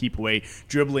 non-directional keep away,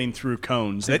 dribbling through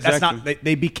cones. Exactly. That's not.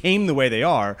 They became the way they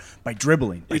are by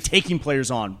dribbling, by taking players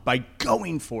on, by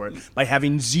going for it, by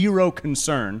having zero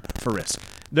concern for risk.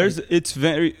 It's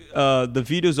very the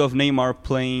videos of Neymar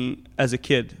playing as a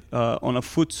kid on a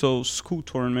futsal school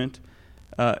tournament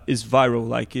is viral.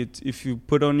 Like if you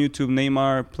put on YouTube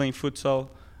Neymar playing futsal.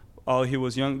 While he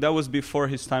was young, that was before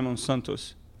his time on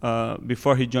Santos,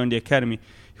 before he joined the academy.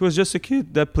 He was just a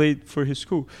kid that played for his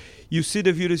school. You see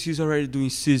the videos, he's already doing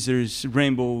scissors,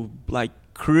 rainbow, like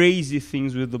crazy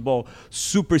things with the ball,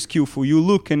 super skillful. You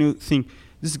look and you think,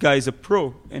 this guy is a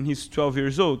pro, and he's 12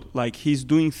 years old. Like, he's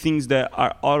doing things that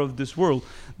are out of this world.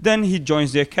 Then he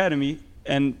joins the academy,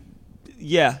 and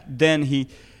then he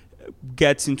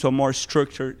gets into a more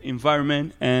structured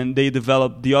environment, and they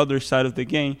develop the other side of the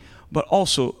game. But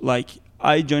also, like,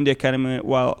 I joined the academy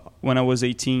when I was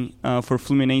 18 for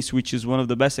Fluminense, which is one of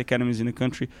the best academies in the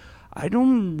country. I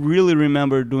don't really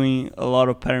remember doing a lot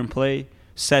of pattern play,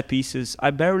 set pieces.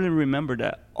 I barely remember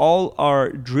that. All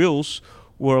our drills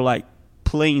were like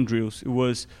playing drills. It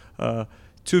was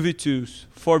 2v2s,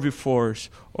 4v4s,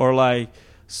 or like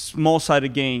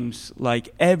small-sided games.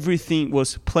 Like, everything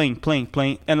was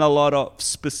playing, and a lot of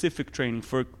specific training.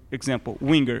 For example,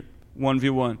 winger,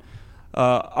 1v1.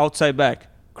 Outside back,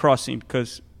 crossing,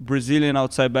 because Brazilian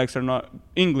outside backs are not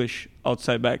English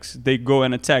outside backs. They go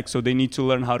and attack, so they need to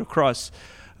learn how to cross.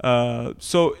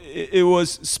 So it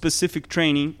was specific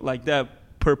training like that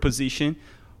per position.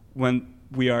 When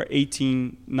we are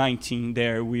 18, 19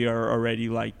 there, we are already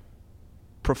like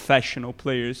professional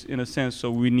players in a sense, so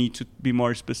we need to be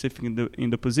more specific in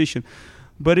the position.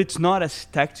 But it's not as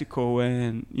tactical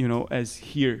and, as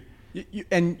here.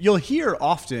 And you'll hear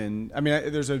often, I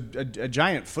mean, there's a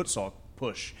giant futsal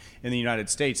push in the United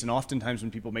States, and oftentimes when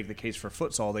people make the case for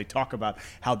futsal, they talk about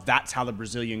how that's how the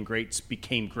Brazilian greats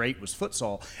became great, was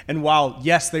futsal. And while,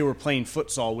 yes, they were playing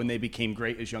futsal when they became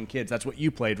great as young kids, that's what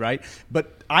you played, right?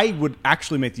 But I would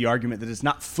actually make the argument that it's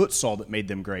not futsal that made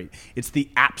them great. It's the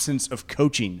absence of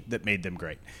coaching that made them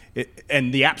great.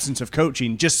 And the absence of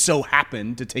coaching just so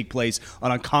happened to take place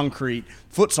on a concrete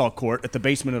futsal court at the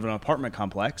basement of an apartment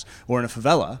complex or in a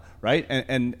favela, right?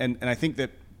 And I think that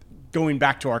going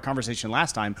back to our conversation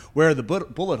last time, where are the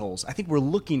bullet holes? I think we're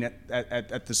looking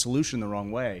at the solution the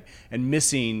wrong way and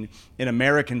missing in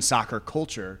American soccer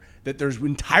culture that there's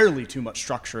entirely too much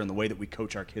structure in the way that we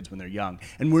coach our kids when they're young.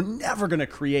 And we're never going to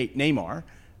create Neymar,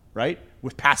 right,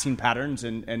 with passing patterns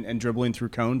and dribbling through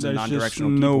cones and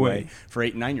non-directional keep away for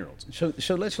 8 and 9-year-olds.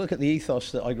 So let's look at the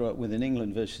ethos that I grew up with in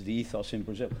England versus the ethos in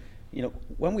Brazil.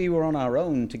 When we were on our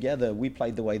own together, we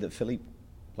played the way that Philippe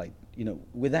played,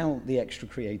 without the extra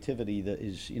creativity that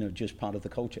is, just part of the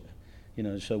culture.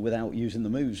 So without using the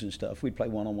moves and stuff, we'd play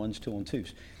 1-on-1s,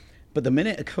 2-on-2s. But the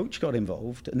minute a coach got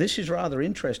involved, and this is rather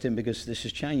interesting because this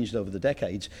has changed over the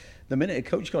decades, the minute a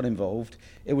coach got involved,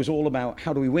 it was all about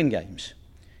how do we win games?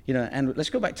 And let's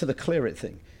go back to the clear it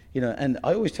thing. And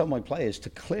I always tell my players to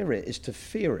clear it is to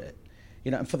fear it.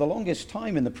 And for the longest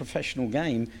time in the professional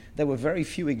game, there were very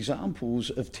few examples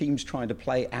of teams trying to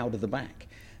play out of the back.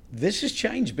 This has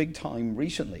changed big time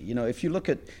recently. If you look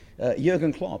at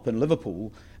Jurgen Klopp and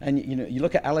Liverpool, and you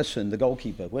look at Alisson, the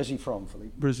goalkeeper. Where's he from,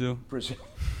 Philippe? Brazil.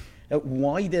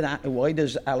 Why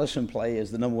does Alisson play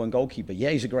as the number one goalkeeper?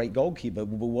 Yeah, he's a great goalkeeper,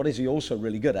 but what is he also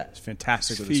really good at? He's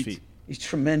fantastic with his feet. He's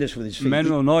tremendous with his feet.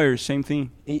 Manuel Neuer, same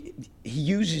thing. He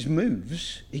uses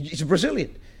moves. He's a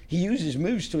Brazilian. He uses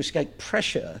moves to escape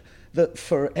pressure that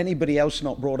for anybody else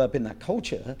not brought up in that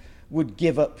culture would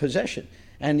give up possession.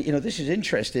 And, this is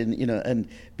interesting, and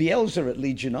Bielsa at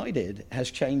Leeds United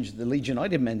has changed the Leeds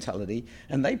United mentality,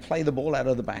 and they play the ball out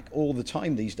of the back all the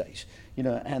time these days,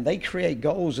 and they create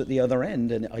goals at the other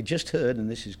end. And I just heard, and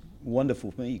this is wonderful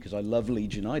for me because I love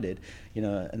Leeds United,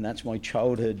 and that's my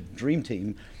childhood dream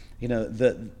team,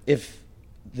 that if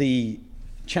the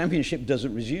championship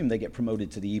doesn't resume, they get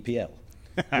promoted to the EPL.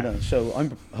 So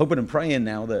I'm hoping and praying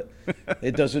now that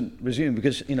it doesn't resume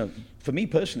because, for me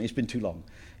personally, it's been too long.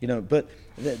 But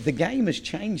the game has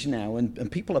changed now,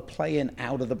 and people are playing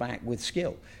out of the back with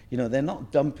skill. They're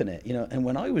not dumping it. And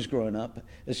when I was growing up,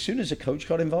 as soon as a coach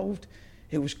got involved,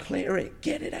 It was clear it,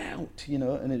 get it out,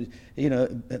 and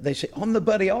they say on the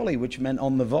buddy ollie, which meant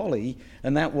on the volley,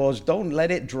 and that was don't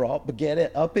let it drop, but get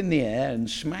it up in the air and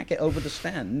smack it over the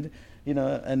stand,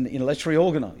 and let's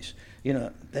reorganize.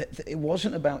 It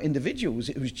wasn't about individuals,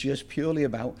 it was just purely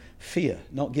about fear,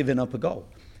 not giving up a goal.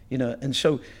 And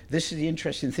so this is the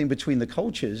interesting thing between the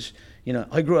cultures.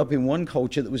 I grew up in one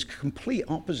culture that was complete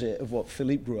opposite of what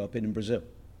Philippe grew up in Brazil.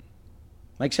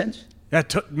 Make sense?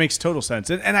 That makes total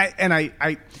sense. And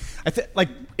I like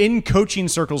in coaching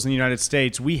circles in the United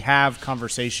States, we have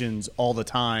conversations all the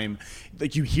time.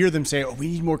 Like you hear them say, "Oh, we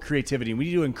need more creativity. We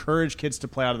need to encourage kids to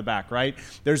play out of the back." Right?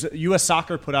 There's U.S.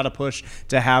 Soccer put out a push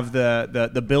to have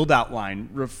the build out line,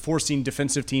 forcing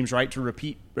defensive teams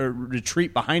to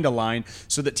retreat behind a line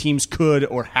so that teams could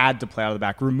or had to play out of the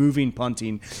back, removing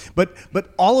punting. But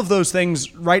all of those things,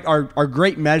 are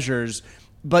great measures.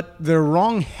 But they're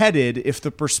wrong-headed if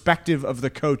the perspective of the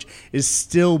coach is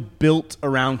still built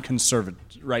around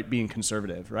being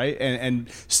conservative, right? And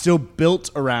still built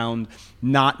around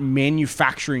not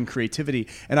manufacturing creativity.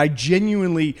 And I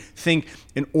genuinely think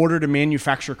in order to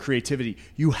manufacture creativity,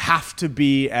 you have to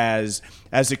be as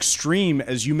extreme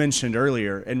as you mentioned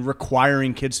earlier in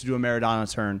requiring kids to do a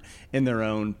Maradona turn in their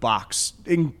own box.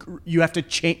 You have to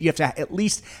change. You have to at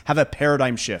least have a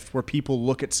paradigm shift where people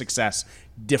look at success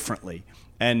differently.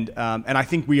 And I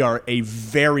think we are a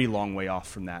very long way off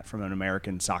from that, from an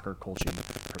American soccer coaching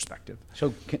perspective.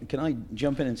 So can I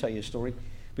jump in and tell you a story?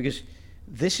 Because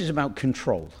this is about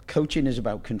control. Coaching is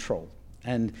about control.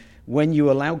 And when you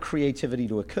allow creativity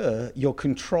to occur, your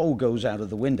control goes out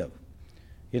of the window.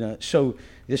 So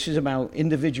this is about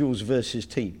individuals versus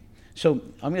team. So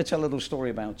I'm going to tell a little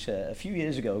story about a few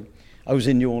years ago. I was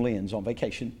in New Orleans on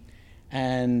vacation.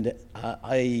 And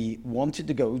I wanted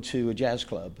to go to a jazz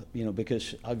club,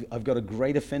 because I've got a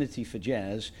great affinity for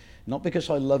jazz, not because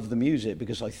I love the music,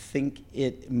 because I think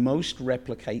it most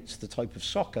replicates the type of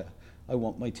soccer I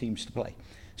want my teams to play.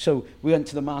 So we went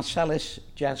to the Marsalis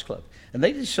Jazz Club, and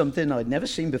they did something I'd never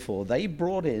seen before. They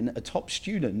brought in a top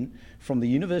student from the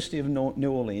University of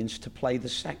New Orleans to play the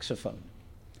saxophone.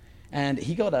 And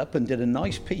he got up and did a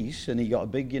nice piece, and he got a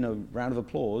big, round of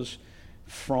applause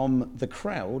from the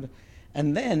crowd.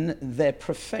 And then their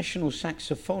professional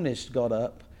saxophonist got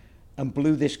up and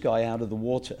blew this guy out of the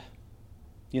water,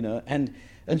 and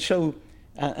so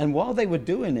while they were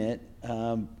doing it,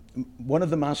 one of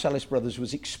the Marsalis brothers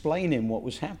was explaining what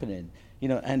was happening,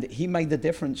 and he made the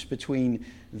difference between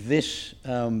this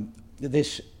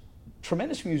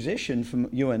tremendous musician from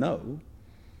UNO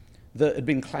that had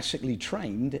been classically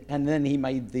trained, and then he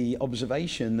made the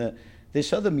observation that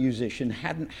this other musician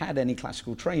hadn't had any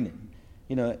classical training.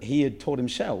 He had taught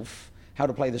himself how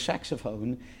to play the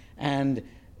saxophone, and,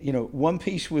 one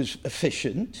piece was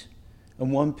efficient,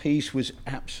 and one piece was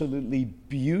absolutely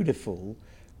beautiful,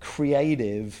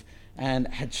 creative, and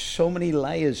had so many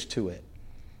layers to it,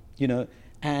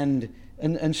 and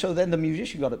so then the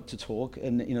musician got up to talk,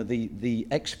 and, the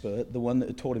expert, the one that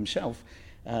had taught himself,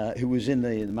 who was in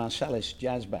the Marsalis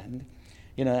jazz band,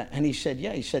 and he said,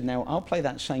 now I'll play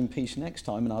that same piece next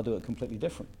time, and I'll do it completely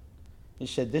different. He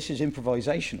said, this is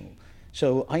improvisational.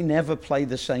 So I never play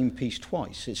the same piece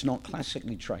twice. It's not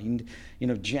classically trained.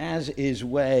 Jazz is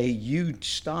where you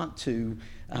start to,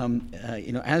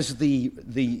 as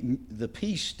the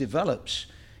piece develops,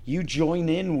 you join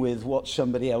in with what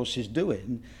somebody else is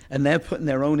doing, and they're putting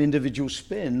their own individual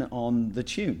spin on the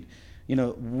tune.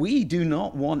 We do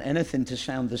not want anything to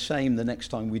sound the same the next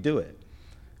time we do it.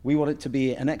 We want it to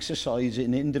be an exercise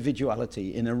in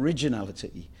individuality, in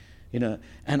originality.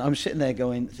 And I'm sitting there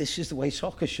going, this is the way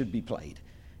soccer should be played,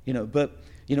 but,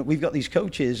 we've got these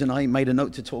coaches, and I made a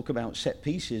note to talk about set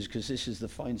pieces because this is the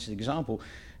finest example.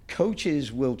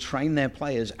 Coaches will train their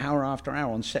players hour after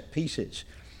hour on set pieces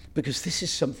because this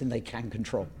is something they can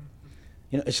control.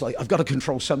 It's like, I've got to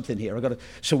control something here.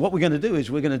 So what we're going to do is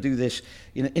we're going to do this,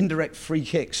 indirect free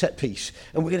kick set piece,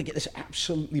 and we're going to get this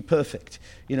absolutely perfect,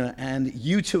 and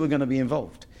you two are going to be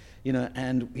involved,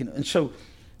 and so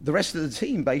the rest of the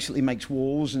team basically makes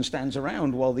walls and stands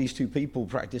around while these two people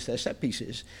practice their set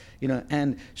pieces,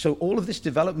 and so all of this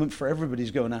development for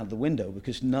everybody's going out of the window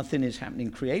because nothing is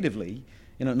happening creatively,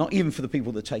 not even for the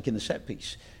people that take in the set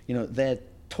piece. They're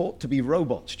taught to be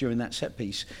robots during that set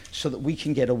piece so that we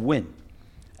can get a win.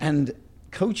 And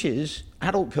coaches,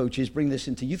 adult coaches, bring this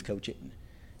into youth coaching.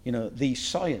 The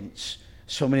science,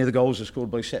 so many of the goals are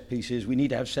scored by set pieces. We need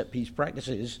to have set piece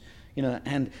practices. But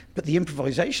the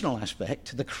improvisational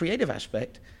aspect, the creative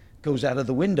aspect, goes out of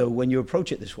the window when you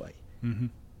approach it this way. Mm-hmm.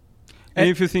 And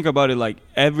if you think about it, like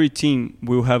every team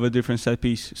will have a different set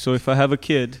piece. So if I have a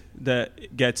kid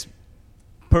that gets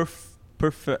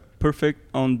perfect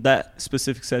on that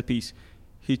specific set piece.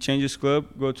 He changes club,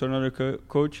 go to another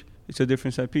coach. It's a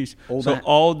different set piece.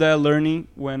 All that learning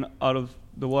went out of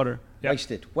the water.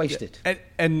 Yep. Wasted.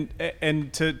 And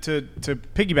to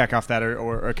piggyback off that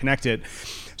or connect it,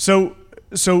 so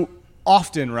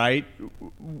often, right,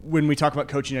 when we talk about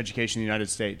coaching education in the United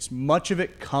States, much of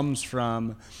it comes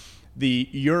from the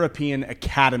European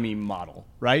academy model,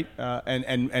 right?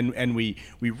 And we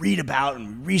read about and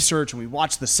we research and we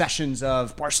watch the sessions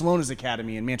of Barcelona's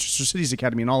academy and Manchester City's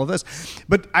academy and all of this.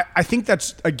 But I think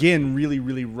that's, again, really,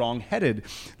 really wrong-headed.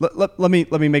 Let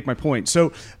me make my point.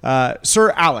 So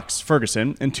Sir Alex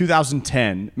Ferguson in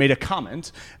 2010 made a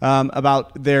comment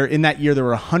about in that year there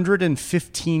were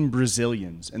 115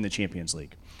 Brazilians in the Champions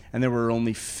League, and there were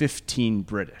only 15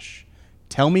 British.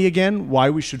 Tell me again why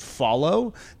we should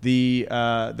follow the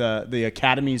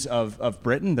academies of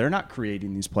Britain. They're not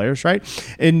creating these players, right?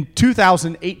 In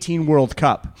 2018 World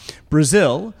Cup,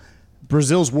 Brazil's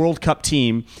World Cup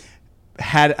team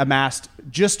had amassed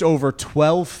just over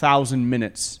 12,000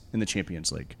 minutes in the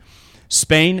Champions League.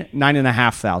 Spain,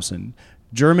 9,500.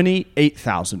 Germany,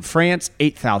 8,000. France,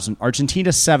 8,000.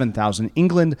 Argentina, 7,000.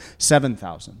 England,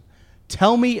 7,000.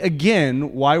 Tell me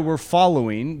again why we're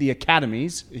following the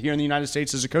academies here in the United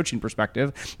States as a coaching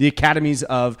perspective, the academies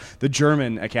of the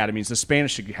German academies, the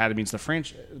Spanish academies, the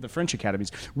French academies.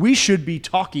 We should be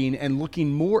talking and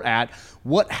looking more at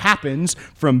what happens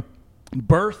from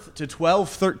birth to 12,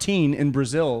 13 in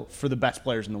Brazil for the best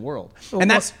players in the world. Well, and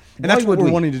that's what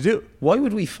we're wanting to do. Why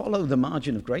would we follow the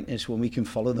margin of greatness when we can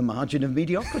follow the margin of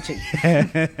mediocrity?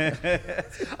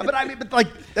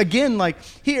 But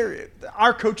here,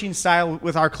 our coaching style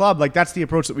with our club, like that's the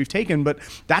approach that we've taken. But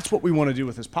that's what we want to do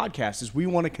with this podcast is we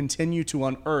want to continue to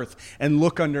unearth and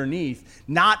look underneath,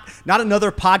 not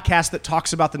another podcast that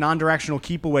talks about the non-directional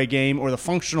keep away game or the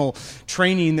functional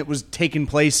training that was taking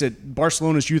place at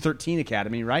Barcelona's U13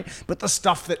 academy, right? But the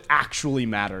stuff that actually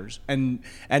matters, and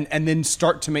then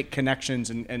start to make connections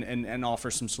and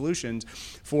offer some solutions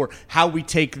for how we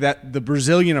take the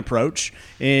Brazilian approach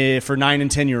for 9 and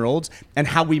 10-year-olds and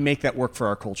how we make that work for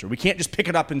our culture. We can't just pick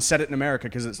it up and set it in America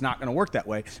because it's not going to work that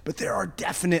way. But there are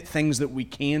definite things that we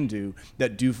can do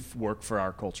that do work for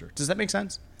our culture. Does that make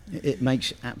sense? It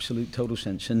makes absolute total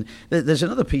sense. And there's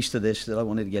another piece to this that I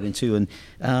wanted to get into. And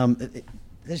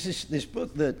there's this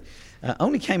book that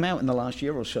only came out in the last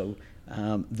year or so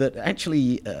that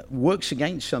actually works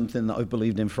against something that I've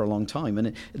believed in for a long time.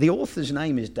 And the author's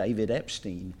name is David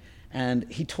Epstein,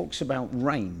 and he talks about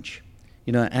range.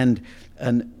 And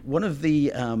one of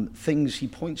the things he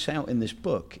points out in this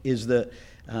book is that,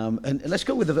 and let's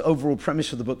go with the overall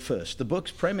premise of the book first. The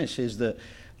book's premise is that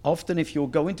often if you're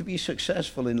going to be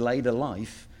successful in later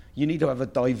life, you need to have a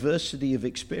diversity of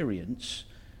experience.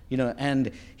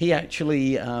 And he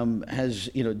actually has,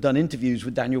 done interviews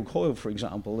with Daniel Coyle, for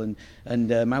example, and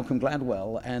Malcolm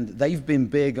Gladwell, and they've been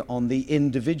big on the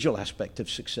individual aspect of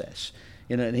success.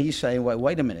 And he's saying, well,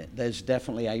 wait a minute, there's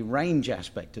definitely a range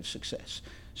aspect of success.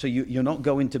 So you're not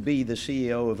going to be the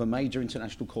CEO of a major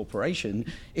international corporation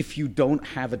if you don't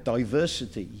have a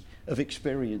diversity of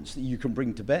experience that you can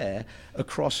bring to bear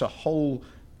across a whole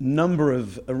number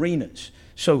of arenas.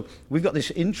 So we've got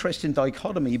this interesting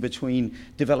dichotomy between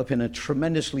developing a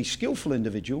tremendously skillful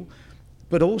individual,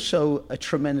 but also a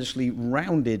tremendously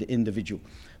rounded individual.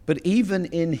 But even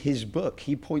in his book,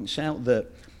 he points out that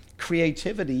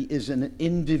creativity is an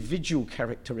individual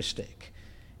characteristic.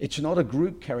 It's not a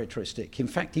group characteristic. In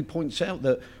fact, he points out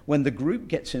that when the group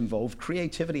gets involved,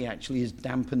 creativity actually is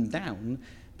dampened down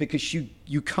because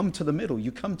you come to the middle,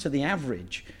 you come to the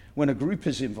average when a group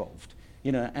is involved.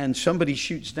 And somebody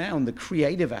shoots down the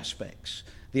creative aspects,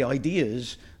 the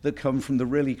ideas that come from the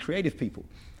really creative people.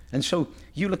 And so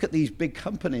you look at these big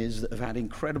companies that have had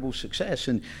incredible success,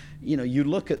 and you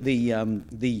look at the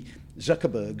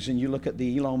Zuckerbergs, and you look at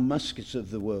the Elon Musks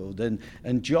of the world,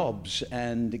 and Jobs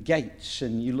and Gates,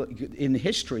 and you look in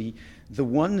history, the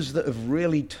ones that have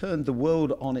really turned the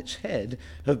world on its head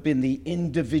have been the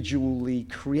individually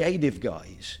creative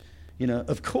guys.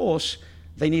 Of course,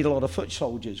 they need a lot of foot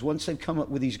soldiers. Once they've come up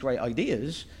with these great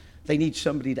ideas, they need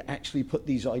somebody to actually put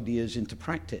these ideas into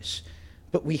practice.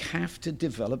 But we have to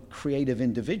develop creative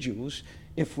individuals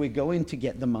if we're going to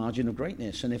get the margin of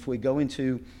greatness, and if we're going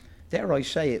to, dare I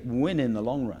say it, win in the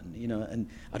long run. And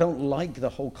I don't like the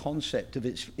whole concept of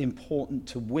it's important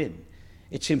to win.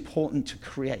 It's important to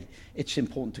create. It's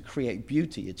important to create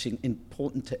beauty. It's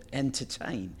important to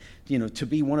entertain, to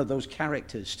be one of those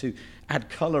characters, to add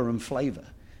color and flavor.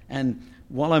 And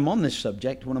while I'm on this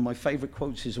subject, one of my favorite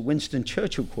quotes is a Winston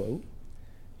Churchill quote.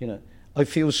 I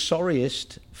feel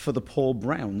sorriest for the Paul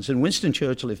Browns. And Winston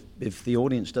Churchill, if the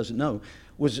audience doesn't know,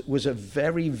 was a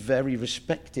very, very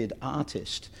respected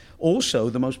artist. Also,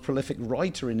 the most prolific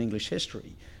writer in English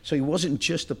history. So he wasn't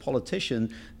just a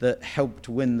politician that helped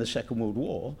win the Second World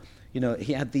War.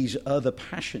 He had these other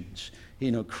passions,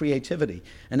 creativity.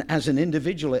 And as an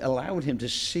individual, it allowed him to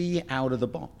see out of the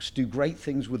box, do great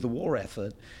things with the war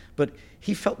effort. But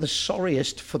he felt the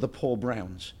sorriest for the Paul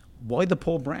Browns. Why the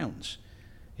Paul Browns?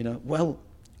 Well,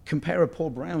 compare a Paul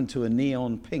Brown to a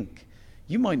neon pink.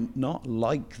 You might not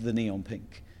like the neon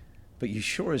pink, but you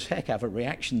sure as heck have a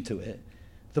reaction to it.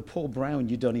 The Paul Brown,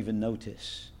 you don't even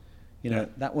notice.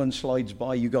 That one slides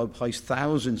by, you go past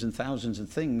thousands and thousands of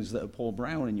things that are Paul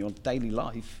Brown in your daily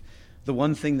life. The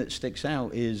one thing that sticks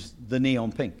out is the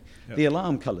neon pink. Yep. The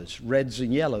alarm colors, reds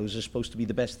and yellows, are supposed to be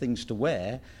the best things to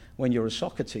wear when you're a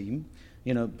soccer team,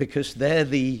 because they're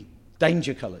the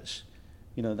danger colors.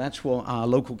 That's what our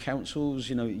local councils,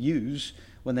 use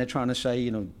when they're trying to say,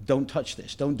 don't touch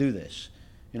this, don't do this.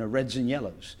 Reds and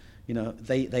yellows.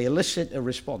 They elicit a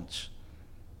response.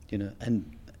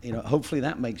 And hopefully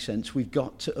that makes sense. We've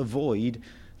got to avoid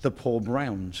the Paul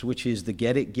Browns, which is the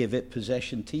get it, give it,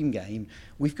 possession team game.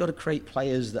 We've got to create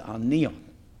players that are neon.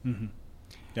 Mm-hmm.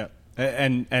 Yeah.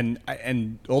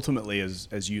 And ultimately,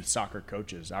 as youth soccer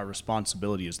coaches, our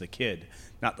responsibility is the kid,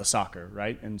 not the soccer,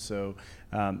 right? And so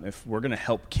if we're going to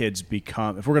help kids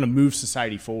if we're going to move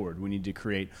society forward, we need to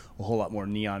create a whole lot more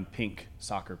neon pink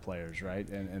soccer players, right?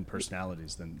 And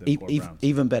personalities than Paul Browns.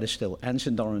 Even better still,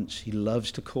 Anson Dorrance, he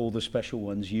loves to call the special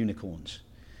ones unicorns.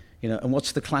 And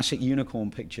what's the classic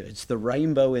unicorn picture? It's the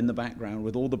rainbow in the background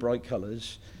with all the bright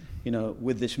colors,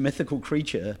 with this mythical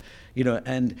creature,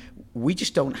 and we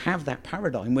just don't have that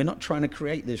paradigm. We're not trying to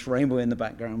create this rainbow in the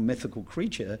background mythical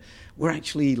creature. We're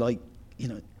actually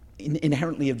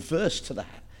inherently adverse to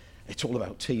that. It's all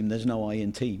about team. There's no I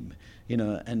in team,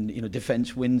 and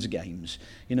defense wins games,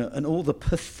 and all the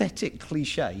pathetic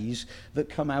cliches that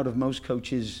come out of most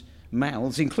coaches'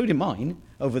 mouths, including mine,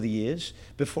 over the years,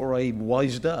 before I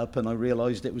wised up and I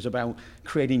realized it was about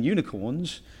creating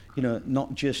unicorns,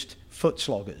 not just foot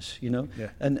sloggers, Yeah.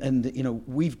 And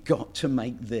we've got to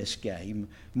make this game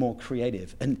more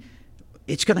creative. And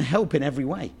it's going to help in every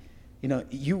way.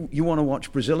 You want to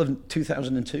watch Brazil of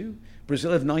 2002,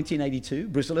 Brazil of 1982,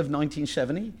 Brazil of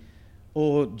 1970,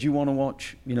 or do you want to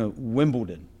watch,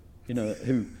 Wimbledon,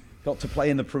 who got to play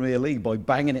in the Premier League by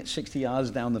banging it 60 yards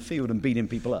down the field and beating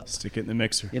people up? Stick it in the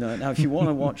mixer. Now if you want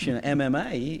to watch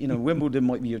MMA, Wimbledon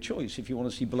might be your choice if you want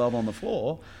to see blood on the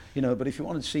floor, but if you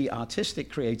want to see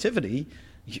artistic creativity,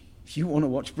 you want to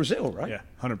watch Brazil, right? Yeah,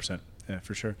 100%. Yeah,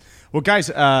 for sure. Well, guys,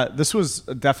 this was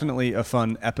definitely a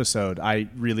fun episode. I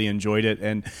really enjoyed it,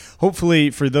 and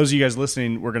hopefully, for those of you guys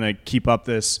listening, we're going to keep up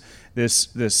this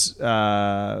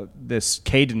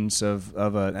cadence of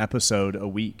an episode a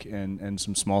week and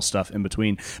some small stuff in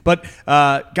between. But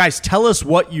guys, tell us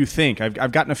what you think.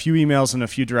 I've gotten a few emails and a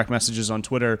few direct messages on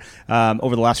Twitter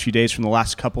over the last few days from the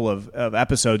last couple of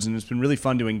episodes, and it's been really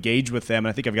fun to engage with them. And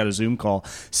I think I've got a Zoom call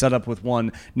set up with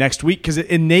one next week because it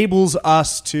enables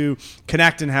us to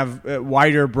connect and have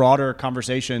wider, broader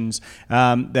conversations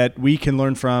that we can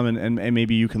learn from and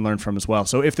maybe you can learn from as well.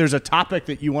 So if there's a topic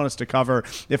that you want us to cover,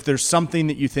 if there's something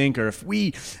that you think, or if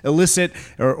we elicit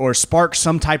or spark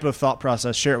some type of thought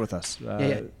process, share it with us.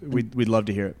 We'd love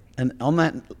to hear it. And on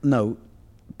that note,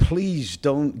 please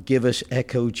don't give us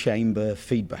echo chamber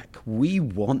feedback. We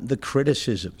want the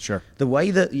criticism. Sure. The way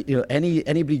that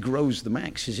anybody grows the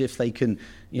max is if they can,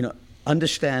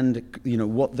 understand,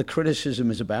 what the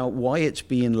criticism is about, why it's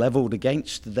being leveled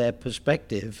against their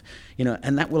perspective,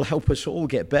 and that will help us all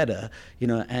get better,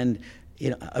 and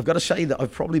I've got to say that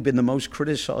I've probably been the most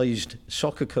criticized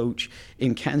soccer coach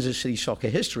in Kansas City soccer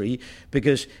history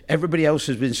because everybody else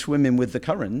has been swimming with the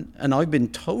current and I've been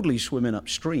totally swimming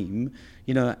upstream,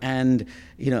 and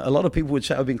a lot of people would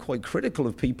say I've been quite critical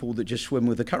of people that just swim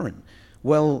with the current.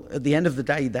 Well, at the end of the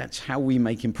day, that's how we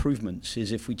make improvements,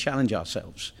 is if we challenge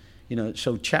ourselves.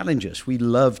 So challenge us. We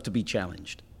love to be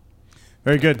challenged.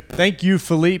 Very good. Thank you,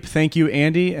 Philippe. Thank you,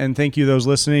 Andy. And thank you, those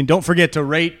listening. Don't forget to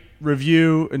rate,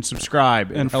 review, and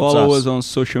subscribe. And follow us on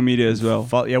social media as well.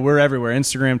 Yeah, we're everywhere.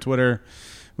 Instagram, Twitter.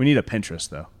 We need a Pinterest,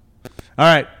 though. All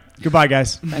right. Goodbye,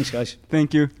 guys. Thanks, guys.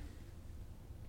 Thank you.